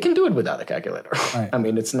 they can do it without a calculator. Right. I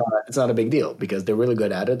mean, it's not a big deal because they're really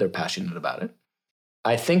good at it. They're passionate about it.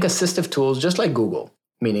 I think assistive tools, just like Google,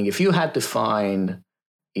 meaning if you had to find,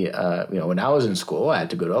 when I was in school, I had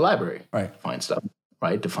to go to a library, right, find stuff,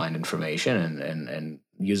 right, to find information and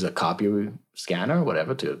use a copy scanner,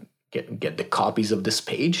 whatever, to get the copies of this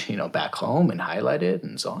page, back home and highlight it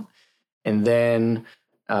and so on. And then,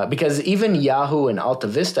 because even Yahoo and Alta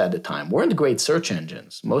Vista at the time weren't great search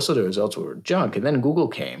engines. Most of the results were junk. And then Google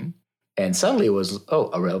came, and suddenly it was,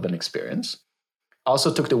 a relevant experience.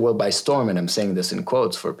 Also took the world by storm, and I'm saying this in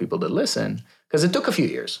quotes for people to listen, because it took a few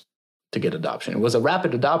years to get adoption. It was a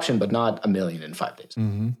rapid adoption, but not 1 million in 5 days.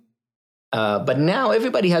 Mm-hmm. But now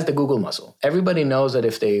everybody has the Google muscle. Everybody knows that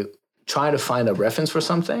if they try to find a reference for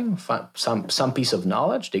something, some piece of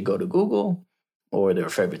knowledge, they go to Google or their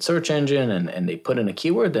favorite search engine, and they put in a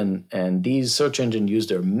keyword, and these search engines use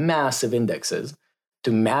their massive indexes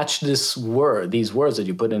to match these words that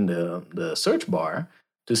you put in the search bar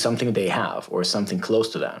to something they have or something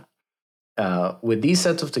close to that. With these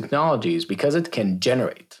sets of technologies, because it can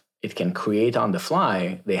create on the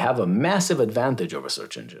fly, they have a massive advantage over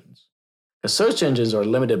search engines. Because search engines are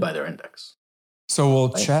limited by their index. So will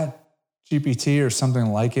Chat GPT or something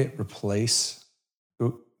like it replace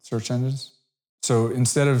search engines? So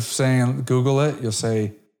instead of saying Google it, you'll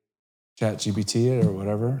say Chat GPT it or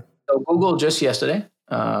whatever? So Google just yesterday,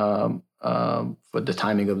 for the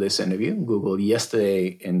timing of this interview, Google yesterday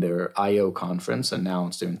in their I/O conference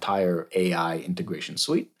announced their entire AI integration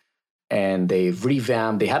suite. And they've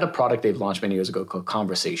revamped, they had a product they've launched many years ago called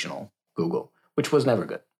Conversational Google, which was never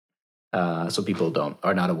good. So people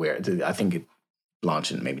are not aware. I think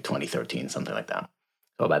launched in maybe 2013, something like that.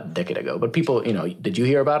 So about a decade ago. But people, did you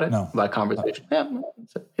hear about it? No. About conversation? Yeah,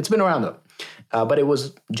 it's been around though. But it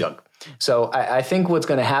was junk. So I think what's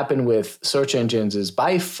going to happen with search engines is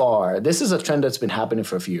by far, this is a trend that's been happening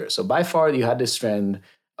for a few years. So by far, you had this trend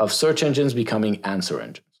of search engines becoming answer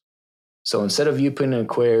engines. So instead of you putting in a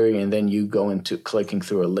query and then you go into clicking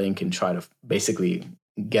through a link and try to basically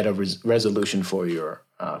get a resolution for your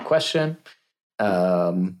question,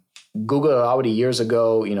 Google already years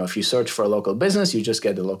ago, if you search for a local business, you just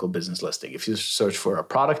get the local business listing. If you search for a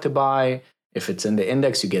product to buy, if it's in the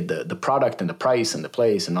index, you get the product and the price and the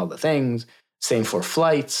place and all the things. Same for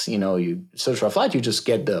flights. You search for a flight, you just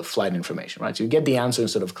get the flight information, right? So you get the answer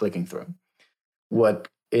instead of clicking through. What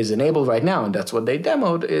is enabled right now, and that's what they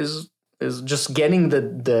demoed, is just getting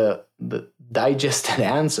the digested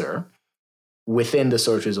answer within the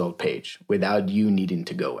search result page without you needing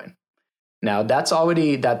to go in. Now that's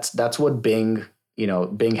what Bing,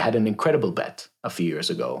 Bing had an incredible bet a few years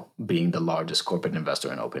ago, being the largest corporate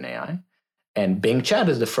investor in OpenAI. And Bing Chat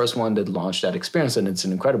is the first one that launched that experience, and it's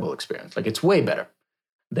an incredible experience. Like, it's way better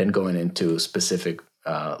than going into specific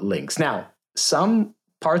links. Now, some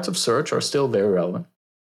parts of search are still very relevant,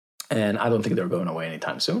 and I don't think they're going away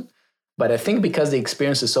anytime soon. But I think because the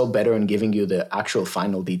experience is so better in giving you the actual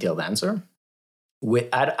final detailed answer,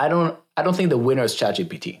 I don't think the winner is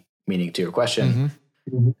ChatGPT. Meaning, to your question,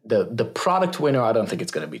 the product winner, I don't think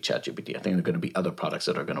it's going to be ChatGPT. I think there are going to be other products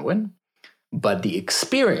that are going to win. But the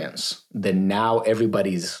experience that now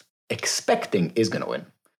everybody's expecting is going to win.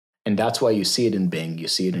 And that's why you see it in Bing, you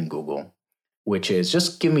see it in Google, which is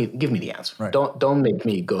just give me the answer. Right. Don't make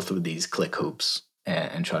me go through these click hoops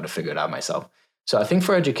and try to figure it out myself. So I think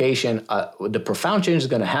for education, the profound change is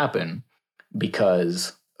going to happen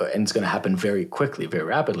because, and it's going to happen very quickly, very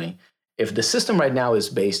rapidly. If the system right now is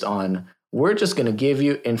based on, we're just going to give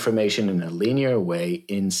you information in a linear way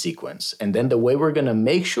in sequence. And then the way we're going to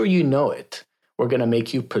make sure you know it, we're going to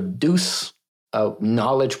make you produce a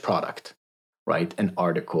knowledge product, right? An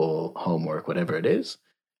article, homework, whatever it is,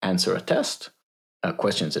 answer a test,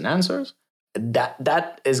 questions and answers.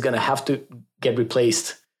 That is going to have to get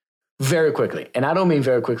replaced very quickly. And I don't mean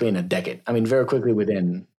very quickly in a decade. I mean very quickly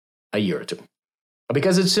within a year or two.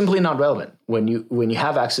 Because it's simply not relevant. When you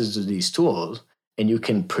have access to these tools and you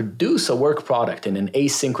can produce a work product in an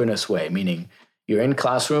asynchronous way, meaning you're in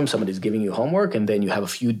classroom, somebody's giving you homework, and then you have a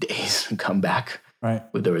few days to come back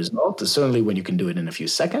with the result. Certainly when you can do it in a few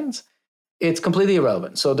seconds, it's completely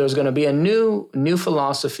irrelevant. So there's going to be a new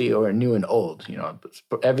philosophy, or a new and old.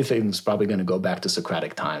 Everything's probably going to go back to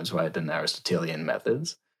Socratic times, right? And Aristotelian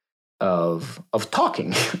methods of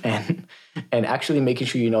talking and actually making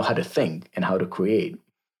sure you know how to think and how to create,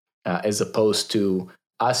 as opposed to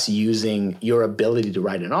us using your ability to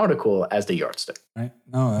write an article as the yardstick. Right.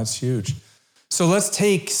 No, that's huge. So let's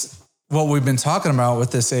take what we've been talking about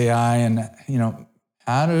with this AI and,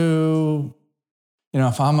 how to,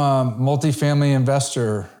 if I'm a multifamily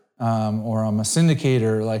investor or I'm a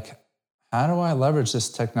syndicator, like, how do I leverage this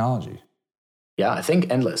technology? Yeah, I think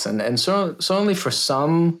endless. And certainly for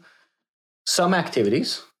some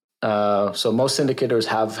activities. So most syndicators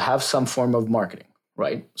have some form of marketing,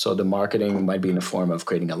 right? So the marketing might be in the form of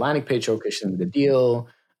creating a landing page showcasing the deal,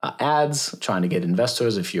 ads, trying to get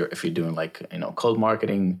investors. If you're doing cold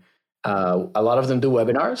marketing, a lot of them do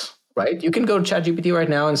webinars, right? You can go to ChatGPT right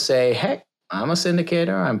now and say, "Hey, I'm a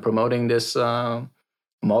syndicator. I'm promoting this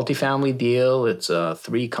multifamily deal. It's a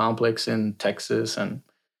 3 complex in Texas and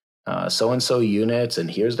so-and-so units, and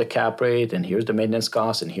here's the cap rate, and here's the maintenance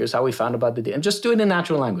cost, and here's how we found about the deal." And just do it in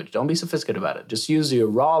natural language. Don't be sophisticated about it. Just use your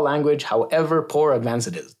raw language, however poor or advanced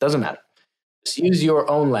it is. Doesn't matter. Just use your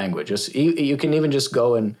own language. You can even just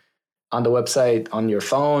go and on the website, on your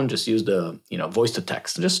phone, just use the voice to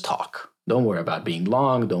text. Just talk. Don't worry about being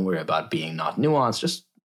long. Don't worry about being not nuanced. Just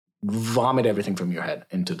vomit everything from your head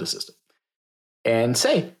into the system. And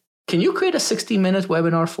say, "Can you create a 60-minute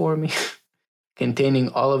webinar for me?" containing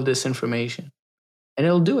all of this information, and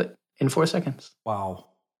it'll do it in 4 seconds. Wow.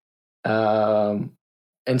 And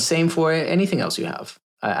same for anything else you have.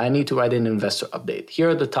 I need to write an investor update. Here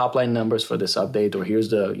are the top line numbers for this update, or here's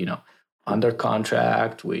the, under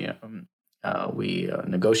contract, we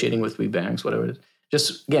negotiating with 3 banks, whatever it is.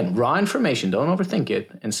 Just, again, raw information. Don't overthink it,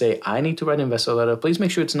 and say, "I need to write an investor letter. Please make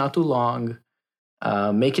sure it's not too long.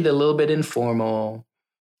 Make it a little bit informal.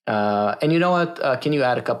 And you know what? Can you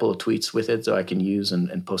add a couple of tweets with it so I can use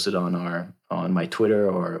and post it on my Twitter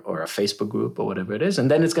or a Facebook group or whatever it is?" And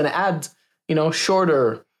then it's going to add,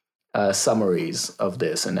 shorter summaries of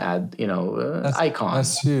this and add, icons.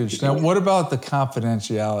 That's huge. Now, what about the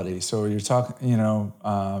confidentiality? So you're talking,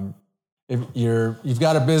 if you've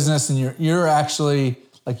got a business and you're actually,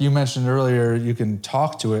 like you mentioned earlier, you can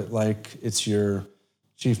talk to it like it's your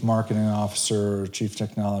chief marketing officer or chief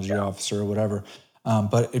technology officer or whatever.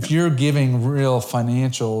 But if you're giving real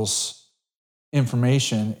financials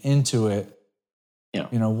information into it,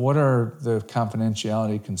 what are the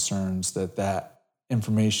confidentiality concerns that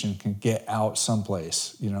information can get out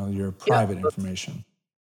someplace, your private information?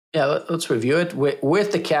 Yeah, let's review it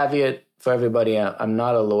with the caveat for everybody. I'm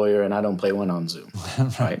not a lawyer and I don't play one on Zoom,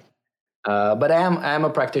 right? But I am a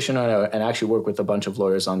practitioner and I actually work with a bunch of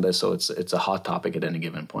lawyers on this. So it's a hot topic at any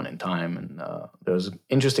given point in time. And there's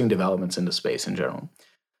interesting developments in the space in general.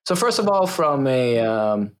 So first of all, from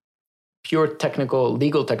a pure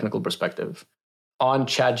legal technical perspective, on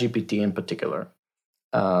ChatGPT in particular,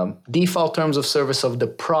 default terms of service of the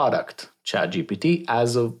product ChatGPT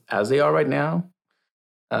as they are right now,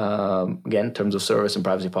 again, terms of service and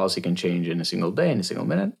privacy policy can change in a single day, in a single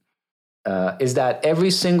minute, is that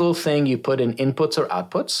every single thing you put in inputs or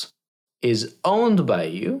outputs is owned by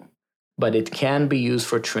you, but it can be used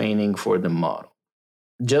for training for the model.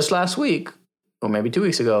 Just last week, or maybe 2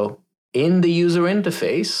 weeks ago, in the user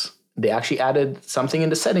interface, they actually added something in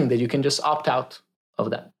the setting that you can just opt out of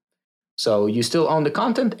that. So you still own the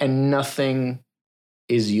content and nothing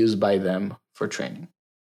is used by them for training.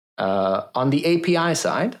 On the API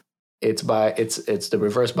side, it's the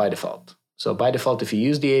reverse by default. So by default, if you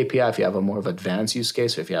use the API, if you have a more of advanced use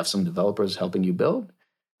case, or if you have some developers helping you build,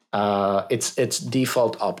 it's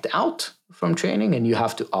default opt out from training, and you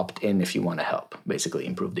have to opt in if you want to help, basically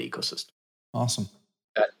improve the ecosystem. Awesome.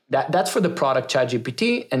 That's for the product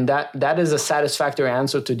ChatGPT, and that is a satisfactory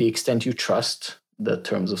answer to the extent you trust the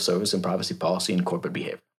terms of service and privacy policy and corporate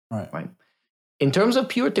behavior. Right. In terms of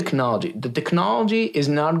pure technology, the technology is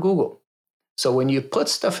not Google. So when you put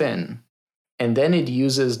stuff in, and then it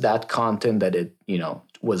uses that content that it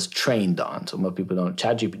was trained on. So most people don't.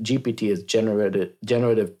 ChatGPT is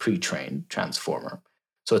generative pre-trained transformer.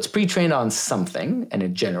 So it's pre-trained on something, and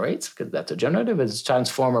it generates, because that's a generative. It's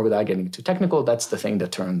transformer without getting too technical. That's the thing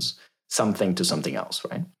that turns something to something else,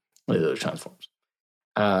 right? It transforms.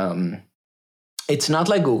 It's not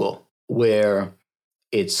like Google, where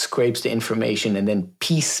it scrapes the information and then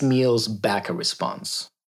piecemeals back a response.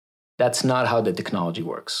 That's not how the technology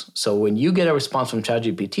works. So when you get a response from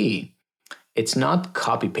ChatGPT, it's not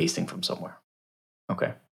copy pasting from somewhere.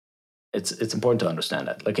 Okay. It's important to understand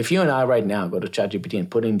that. Like if you and I right now go to ChatGPT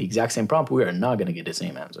and put in the exact same prompt, we are not going to get the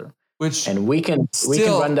same answer. And we can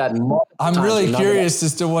run that. I'm really curious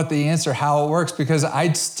as to what the answer, how it works, because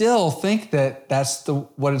I'd still think that that's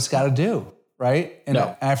what it's got to do, right? And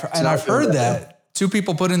I've heard that two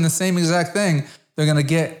people put in the same exact thing, they're going to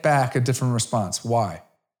get back a different response. Why?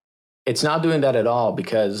 It's not doing that at all,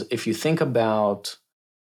 because if you think about,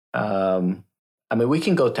 we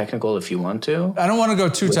can go technical if you want to. I don't want to go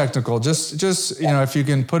too technical. Just if you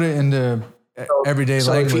can put it into everyday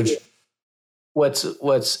language.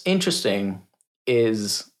 What's interesting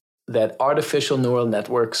is that artificial neural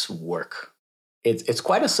networks work. It's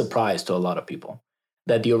quite a surprise to a lot of people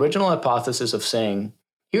that the original hypothesis of saying,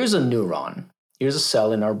 here's a neuron, here's a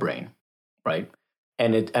cell in our brain, right?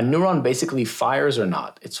 And a neuron basically fires or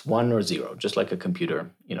not. It's 1 or 0, just like a computer,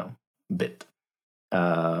 bit.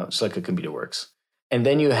 Just like a computer works. And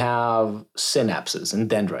then you have synapses and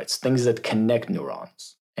dendrites, things that connect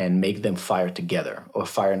neurons and make them fire together or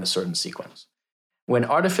fire in a certain sequence. When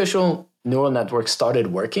artificial neural networks started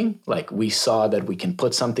working, like we saw that we can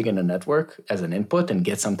put something in a network as an input and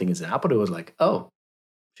get something as an output, it was like, oh,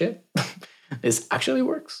 shit, this actually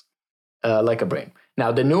works like a brain.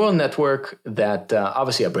 Now, the neural network that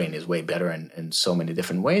obviously a brain is way better in so many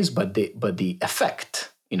different ways, but the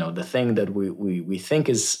effect, the thing that we think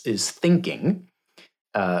is thinking,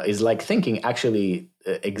 is like thinking, actually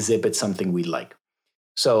exhibits something we like.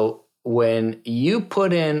 So when you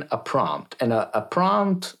put in a prompt, and a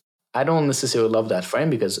prompt, I don't necessarily love that frame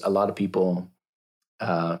because a lot of people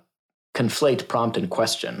conflate prompt and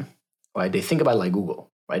question, right? They think about it like Google,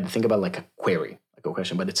 right? They think about like a query, like a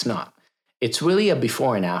question, but it's not. It's really a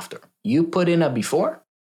before and after. You put in a before,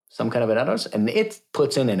 some kind of an address, and it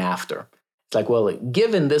puts in an after. It's like, well,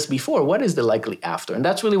 given this before, what is the likely after? And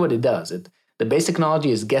that's really what it does. The base technology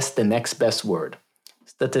is guess the next best word,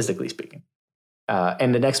 statistically speaking.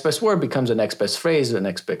 And the next best word becomes the next best phrase, the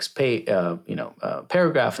next best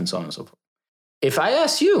paragraph, and so on and so forth. If I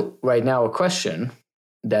ask you right now a question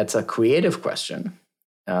that's a creative question,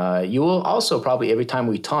 you will also probably, every time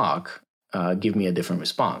we talk, give me a different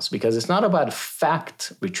response, because it's not about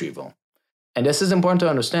fact retrieval. And this is important to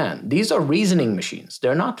understand. These are reasoning machines.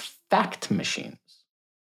 They're not fact machines.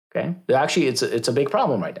 Okay? They're actually, it's a big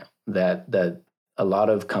problem right now that a lot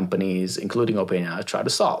of companies, including OpenAI, try to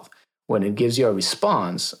solve. When it gives you a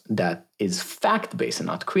response that is fact-based and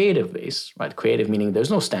not creative-based, right? Creative meaning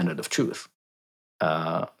there's no standard of truth.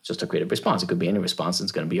 Just a creative response. It could be any response.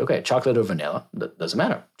 It's going to be, okay, chocolate or vanilla. That doesn't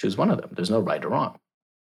matter. Choose one of them. There's no right or wrong.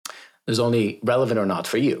 There's only relevant or not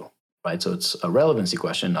for you, right? So it's a relevancy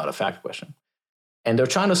question, not a fact question. And they're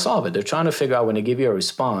trying to solve it. They're trying to figure out when they give you a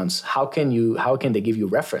response, how can they give you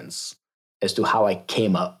reference as to how I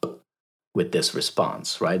came up with this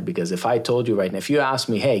response, right? Because if I told you right now, if you ask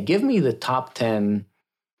me, hey, give me the top 10,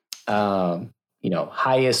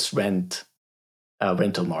 highest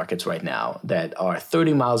rental markets right now that are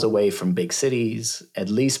 30 miles away from big cities, at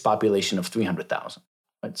least population of 300,000.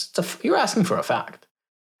 You're asking for a fact.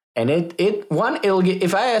 And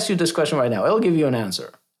if I ask you this question right now, it'll give you an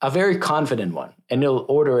answer, a very confident one, and it'll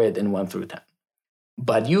order it in 1 through 10.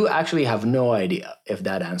 But you actually have no idea if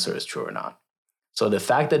that answer is true or not. So the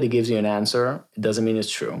fact that it gives you an answer, it doesn't mean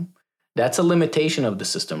it's true. That's a limitation of the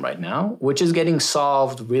system right now, which is getting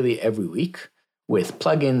solved really every week with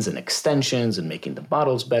plugins and extensions and making the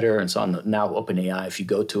models better and so on. Now OpenAI, if you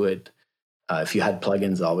go to it, if you had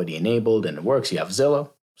plugins already enabled and it works, you have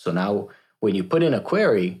Zillow. So now when you put in a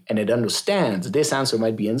query and it understands this answer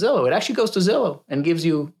might be in Zillow, it actually goes to Zillow and gives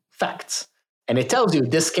you facts. And it tells you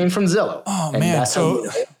this came from Zillow. Oh, man. So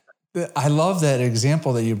I love that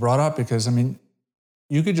example that you brought up because, I mean,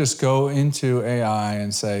 you could just go into AI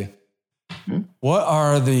and say, what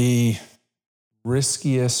are the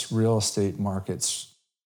riskiest real estate markets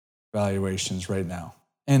valuations right now?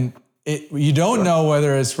 And you don't know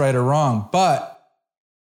whether it's right or wrong, but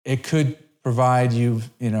it could provide you,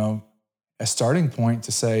 a starting point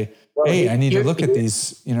to say, hey, I need to look at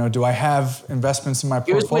these, do I have investments in my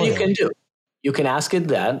portfolio? Here's what you can do. You can ask it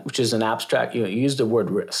that, which is an abstract, you use the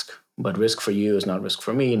word risk, but risk for you is not risk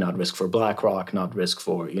for me, not risk for BlackRock, not risk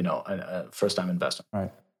for, a first-time investor.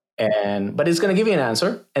 Right. But it's going to give you an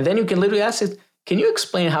answer. And then you can literally ask it, can you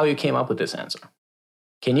explain how you came up with this answer?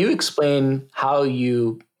 Can you explain how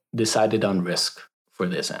you decided on risk for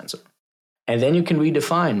this answer? And then you can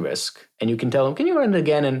redefine risk and you can tell them, can you run it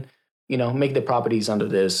again and, make the properties under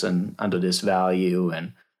this and under this value?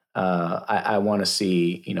 And I want to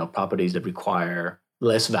see, properties that require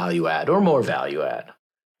less value add or more value add,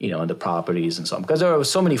 in the properties and so on. Because there are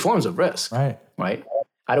so many forms of risk, right? I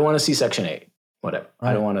don't want to see Section 8, whatever. Right.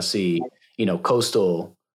 I don't want to see,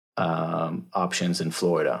 coastal options in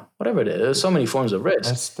Florida, whatever it is. There's so many forms of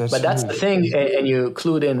risk. That's the thing. And you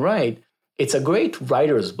clued in right. It's a great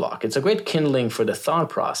writer's block. It's a great kindling for the thought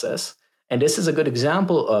process. And this is a good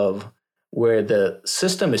example of where the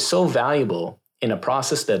system is so valuable in a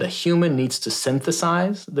process that a human needs to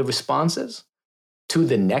synthesize the responses to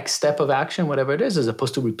the next step of action, whatever it is, as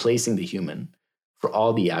opposed to replacing the human for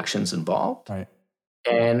all the actions involved. Right.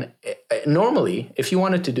 And normally, if you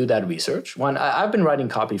wanted to do that research, I've been writing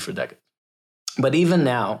copy for decades. But even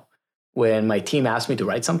now, when my team asks me to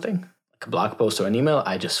write something, like a blog post or an email,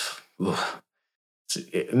 I just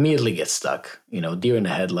immediately get stuck, deer in the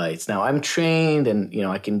headlights. Now I'm trained and,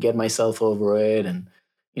 I can get myself over it. And,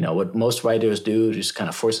 what most writers do, just kind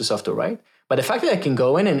of force yourself to write. But the fact that I can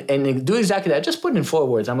go in and do exactly that, just put it in 4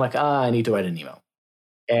 words. I'm like, I need to write an email.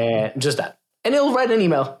 And just that. And it'll write an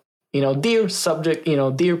email, dear subject,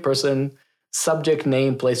 dear person, subject,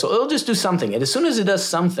 name, place. So it'll just do something. And as soon as it does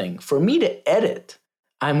something, for me to edit,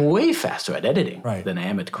 I'm way faster at editing than I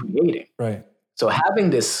am at creating. Right. So having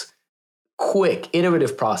this quick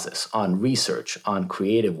iterative process on research, on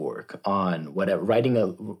creative work, on whatever, writing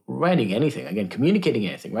anything, again, communicating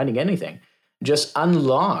anything, writing anything, just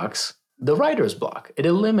unlocks the writer's block. It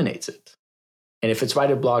eliminates it. And if it's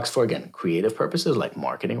writer blocks for, again, creative purposes like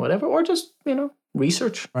marketing, whatever, or just,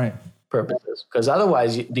 research purposes. Because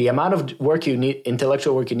otherwise, the amount of work you need,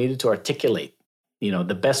 intellectual work you needed to articulate,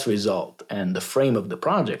 the best result and the frame of the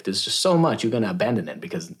project is just so much, you're going to abandon it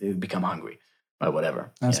because you become hungry. Or whatever.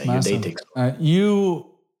 That's massive. Your day takes. You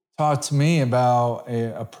talked to me about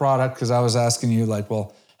a product because I was asking you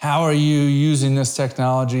how are you using this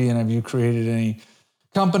technology and have you created any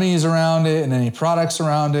companies around it and any products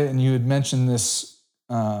around it? And you had mentioned this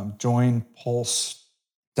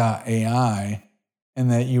joinpulse.ai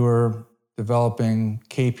and that you were developing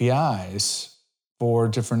KPIs for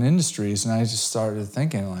different industries. And I just started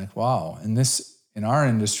thinking wow, in our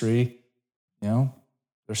industry,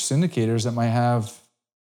 there's syndicators that might have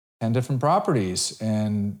 10 different properties.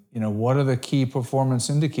 And, what are the key performance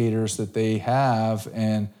indicators that they have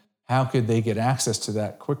and how could they get access to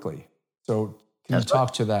that quickly? So can you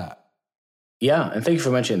talk to that? Yeah, and thank you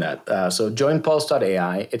for mentioning that. So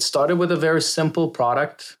joinpulse.ai, it started with a very simple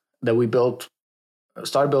product that we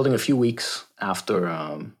started building a few weeks after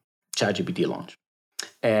ChatGPT launch.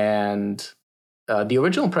 And the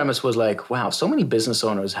original premise was like, wow, so many business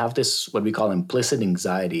owners have this, what we call implicit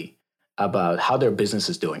anxiety about how their business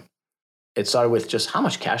is doing. It started with just how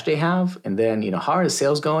much cash they have, and then, how are the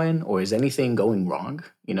sales going, or is anything going wrong?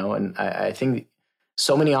 And I think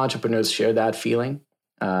so many entrepreneurs share that feeling.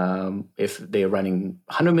 If they're running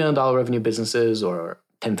 $100 million revenue businesses or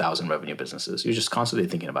 10,000 revenue businesses, you're just constantly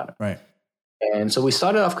thinking about it. Right. And so we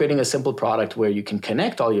started off creating a simple product where you can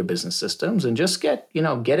connect all your business systems and just get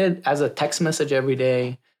it as a text message every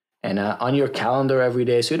day and on your calendar every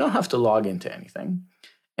day. So you don't have to log into anything.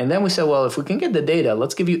 And then we said, well, if we can get the data,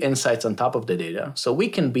 let's give you insights on top of the data. So we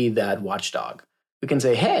can be that watchdog. We can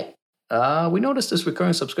say, hey, we noticed this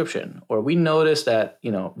recurring subscription, or we noticed that,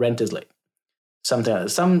 rent is late.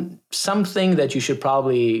 Something that you should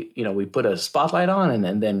probably, we put a spotlight on,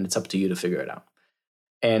 and then it's up to you to figure it out.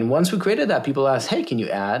 And once we created that, people asked, hey, can you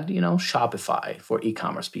add, Shopify for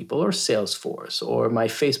e-commerce people, or Salesforce, or my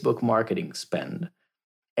Facebook marketing spend?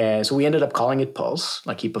 And so we ended up calling it Pulse,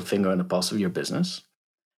 like keep a finger on the pulse of your business.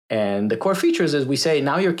 And the core features is we say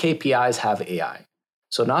now your KPIs have AI.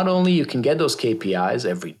 So not only you can get those KPIs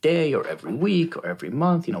every day or every week or every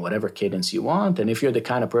month, whatever cadence you want. And if you're the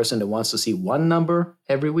kind of person that wants to see one number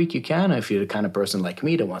every week, you can. If you're the kind of person like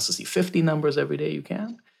me that wants to see 50 numbers every day, you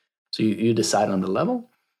can. So you decide on the level.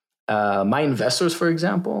 My investors, for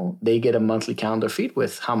example, they get a monthly calendar feed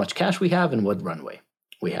with how much cash we have and what runway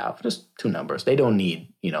we have. Just 2 numbers. They don't need,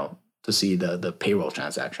 to see the payroll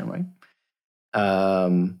transaction, right?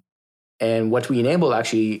 And what we enabled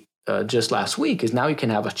actually just last week is now you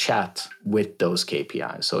can have a chat with those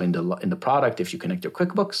KPIs. So in the product, if you connect your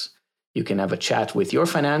QuickBooks, you can have a chat with your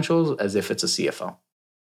financials as if it's a CFO.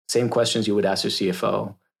 Same questions you would ask your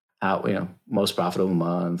CFO. How, most profitable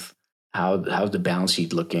month, how's the balance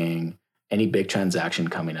sheet looking, any big transaction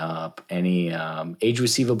coming up, any age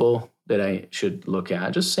receivable that I should look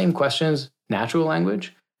at. Just same questions, natural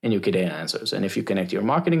language, and you get answers. And if you connect your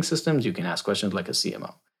marketing systems, you can ask questions like a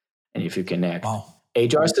CMO. And if you connect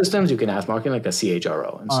HR systems, you can ask marketing like a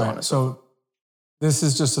CHRO, and so on and so forth. So this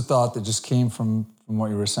is just a thought that just came from what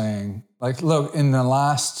you were saying. Like, look, in the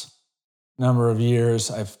last number of years,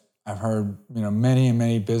 I've heard many and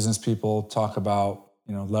many business people talk about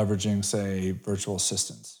leveraging, say, virtual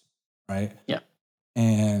assistants, right? Yeah.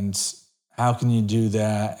 And how can you do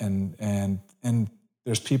that? And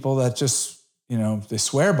there's people that just they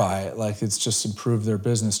swear by it, like it's just improved their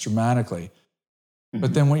business dramatically.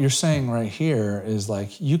 But then what you're saying right here is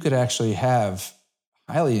like you could actually have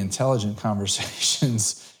highly intelligent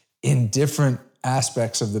conversations in different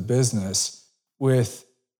aspects of the business with,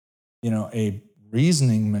 a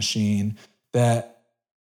reasoning machine that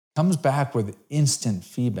comes back with instant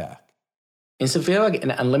feedback. Instant feedback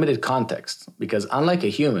and unlimited context, because unlike a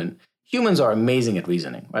human, humans are amazing at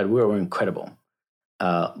reasoning, right? We're incredible.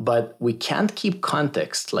 But we can't keep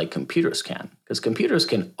context like computers can, because computers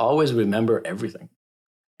can always remember everything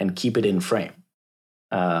and keep it in frame.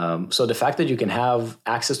 So the fact that you can have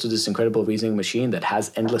access to this incredible reasoning machine that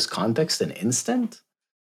has endless context and instant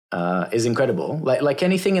is incredible. Like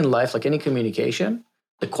anything in life, like any communication,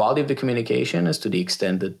 the quality of the communication is to the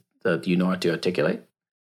extent that you know how to articulate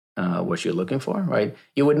what you're looking for, right?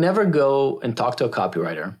 You would never go and talk to a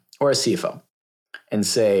copywriter or a CFO and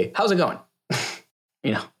say, how's it going?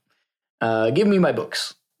 Give me my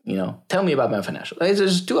books. Tell me about my financial. It's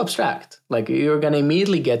just too abstract. Like you're going to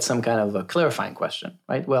immediately get some kind of a clarifying question,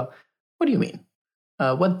 right? Well, what do you mean?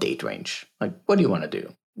 What date range? Like, what do you want to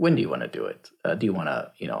do? When do you want to do it? Do you want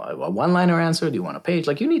a one-liner answer? Do you want a page?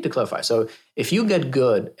 Like you need to clarify. So if you get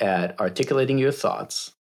good at articulating your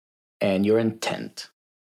thoughts and your intent,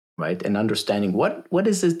 right, and understanding what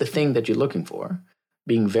is the thing that you're looking for,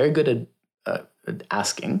 being very good at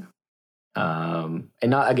asking. And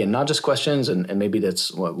not just questions, and maybe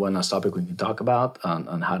that's one last topic we can talk about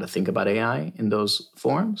on how to think about AI in those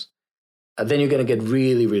forums. Then you're going to get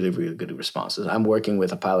really, really, really good responses. I'm working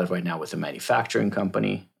with a pilot right now with a manufacturing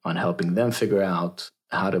company on helping them figure out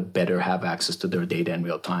how to better have access to their data in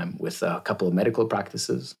real time with a couple of medical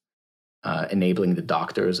practices, enabling the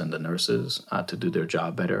doctors and the nurses to do their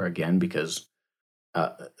job better, again, because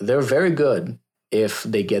they're very good if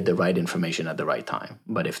they get the right information at the right time.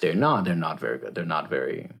 But if they're not very good. They're not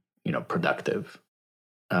very, productive.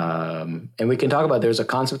 And we can talk about, there's a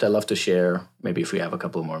concept I'd love to share, maybe if we have a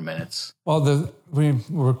couple more minutes. Well,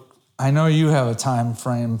 I know you have a time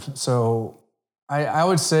frame. So I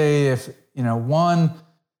would say if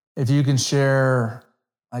you can share,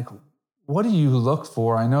 like, what do you look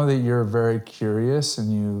for? I know that you're very curious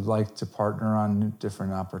and you like to partner on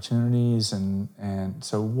different opportunities. And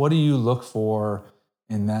so what do you look for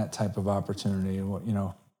in that type of opportunity?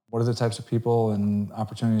 what are the types of people and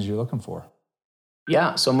opportunities you're looking for?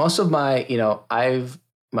 Yeah. So most of my,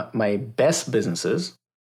 my best businesses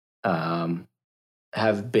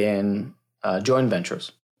have been joint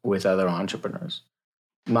ventures with other entrepreneurs.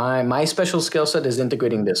 My special skill set is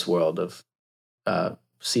integrating this world of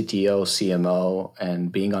CTO, CMO,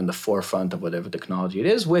 and being on the forefront of whatever technology it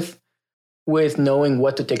is with knowing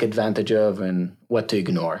what to take advantage of and what to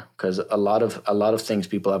ignore. Because a lot of things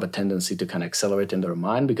people have a tendency to kind of accelerate in their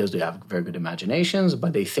mind because they have very good imaginations,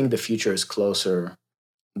 but they think the future is closer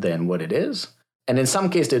than what it is. And in some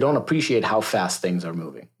cases, they don't appreciate how fast things are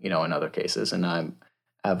moving, in other cases. And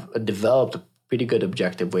I've developed a pretty good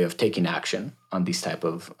objective way of taking action on these type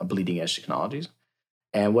of bleeding edge technologies.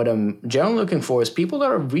 And what I'm generally looking for is people that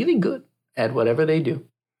are really good at whatever they do.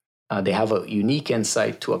 They have a unique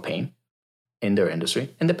insight to a pain in their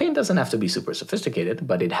industry. And the pain doesn't have to be super sophisticated,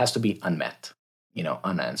 but it has to be unmet,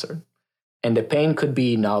 unanswered. And the pain could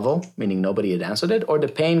be novel, meaning nobody had answered it, or the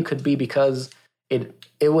pain could be because it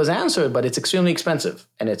was answered, but it's extremely expensive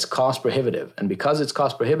and it's cost prohibitive. And because it's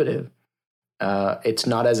cost prohibitive, it's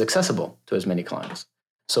not as accessible to as many clients.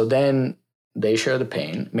 So then they share the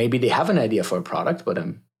pain. Maybe they have an idea for a product, but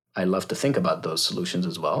I love to think about those solutions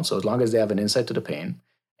as well. So as long as they have an insight to the pain,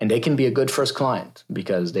 and they can be a good first client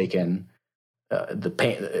because they can, the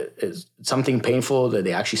pain is something painful that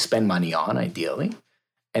they actually spend money on, ideally.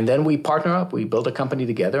 And then we partner up, we build a company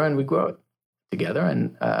together, and we grow it together.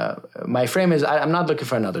 And my frame is I'm not looking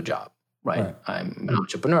for another job, right? I'm an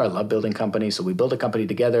entrepreneur. I love building companies. So we build a company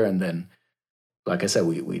together, and then, like I said,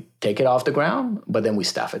 we take it off the ground, but then we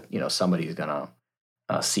staff it. Somebody's going to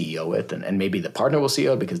CEO it, and maybe the partner will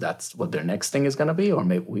CEO it because that's what their next thing is going to be, or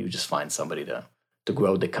maybe we just find somebody to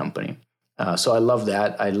grow the company. So I love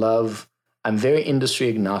that. I'm very industry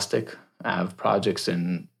agnostic. I have projects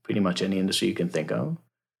in pretty much any industry you can think of.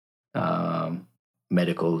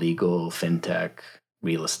 Medical, legal, fintech,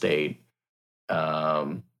 real estate.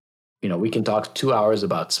 We can talk 2 hours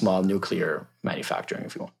about small nuclear manufacturing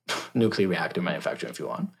if you want, nuclear reactor manufacturing if you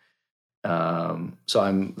want. So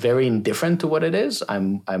I'm very indifferent to what it is.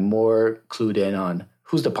 I'm more clued in on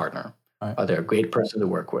who's the partner. Right. Are they a great person to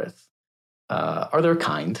work with? Are they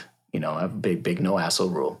kind? I have a big no asshole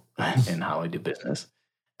rule in how I do business.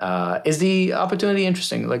 Is the opportunity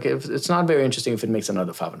interesting? Like, if it's not very interesting if it makes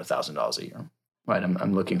another $500,000 a year, right?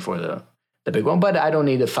 I'm looking for the big one, but I don't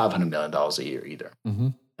need a $500 million a year either. Mm-hmm.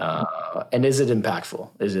 And is it impactful?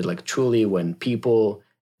 Is it like truly when people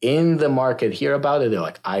in the market hear about it, they're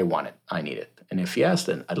like, I want it, I need it. And if yes,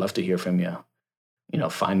 then I'd love to hear from you.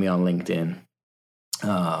 Find me on LinkedIn.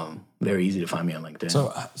 Very easy to find me on LinkedIn.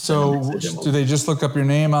 So do they just look up your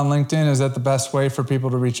name on LinkedIn? Is that the best way for people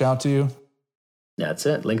to reach out to you? That's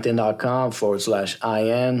it.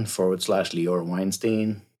 LinkedIn.com/IN/Lior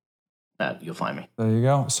Weinstein. You'll find me. There you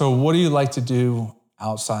go. So what do you like to do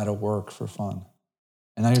outside of work for fun?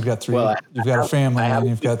 And now you've got three. You've got a family, and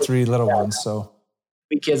you've got 3 little ones. So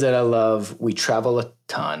 3 kids that I love. We travel a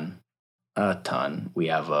ton. We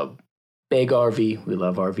have a big RV. We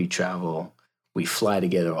love RV travel. We fly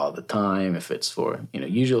together all the time. If it's for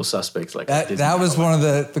usual suspects like that was one of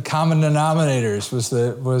the common denominators.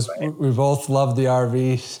 Right. We both love the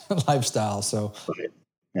RV lifestyle. So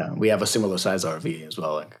yeah, we have a similar size RV as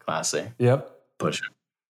well, like a Class A. Yep. Pusher.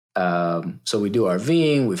 So we do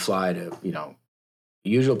RVing. We fly to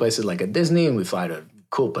usual places like at Disney, and we fly to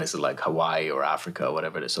cool places like Hawaii or Africa or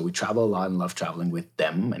whatever it is. So we travel a lot and love traveling with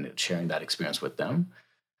them and sharing that experience with them.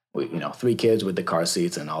 We, 3 kids with the car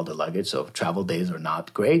seats and all the luggage. So travel days are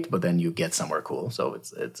not great, but then you get somewhere cool. So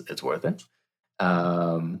it's worth it.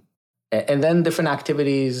 And then different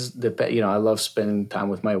activities. I love spending time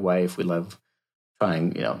with my wife. We love trying,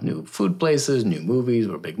 new food places, new movies.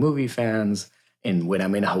 We're big movie fans. And when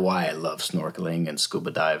I'm in Hawaii, I love snorkeling and scuba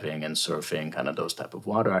diving and surfing, kind of those type of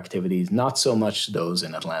water activities. Not so much those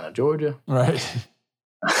in Atlanta, Georgia. Right.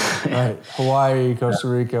 Right. Hawaii, Costa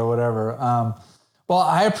Rica, whatever. Well,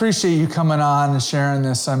 I appreciate you coming on and sharing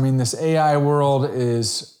this. I mean, this AI world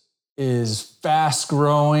is fast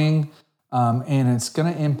growing, and it's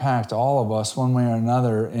going to impact all of us one way or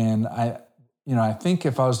another. And I think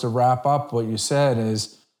if I was to wrap up what you said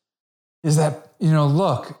is that,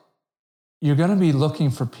 look, you're going to be looking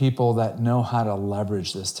for people that know how to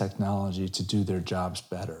leverage this technology to do their jobs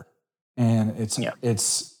better. And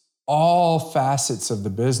it's all facets of the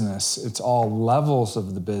business. It's all levels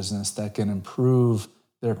of the business that can improve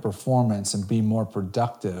their performance and be more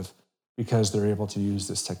productive because they're able to use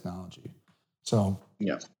this technology. So,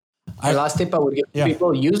 the last tip I would give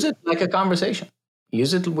people: use it like a conversation.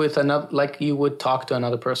 Use it with another, like you would talk to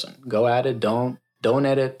another person. Go at it. Don't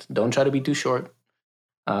edit. Don't try to be too short.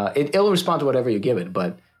 It'll respond to whatever you give it,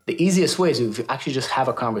 but the easiest way is if you actually just have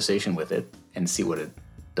a conversation with it and see what it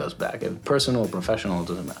does back. If personal or professional, it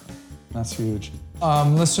doesn't matter. That's huge.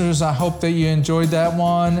 Listeners, I hope that you enjoyed that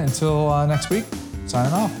one. Until next week,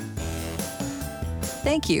 signing off.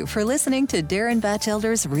 Thank you for listening to Darren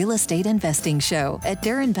Batchelder's Real Estate Investing Show at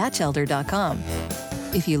darrenbatchelder.com.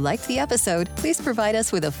 If you liked the episode, please provide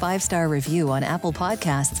us with a 5-star review on Apple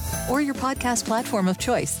Podcasts or your podcast platform of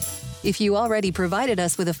choice. If you already provided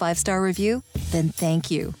us with a 5-star review, then thank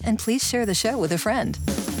you, and please share the show with a friend.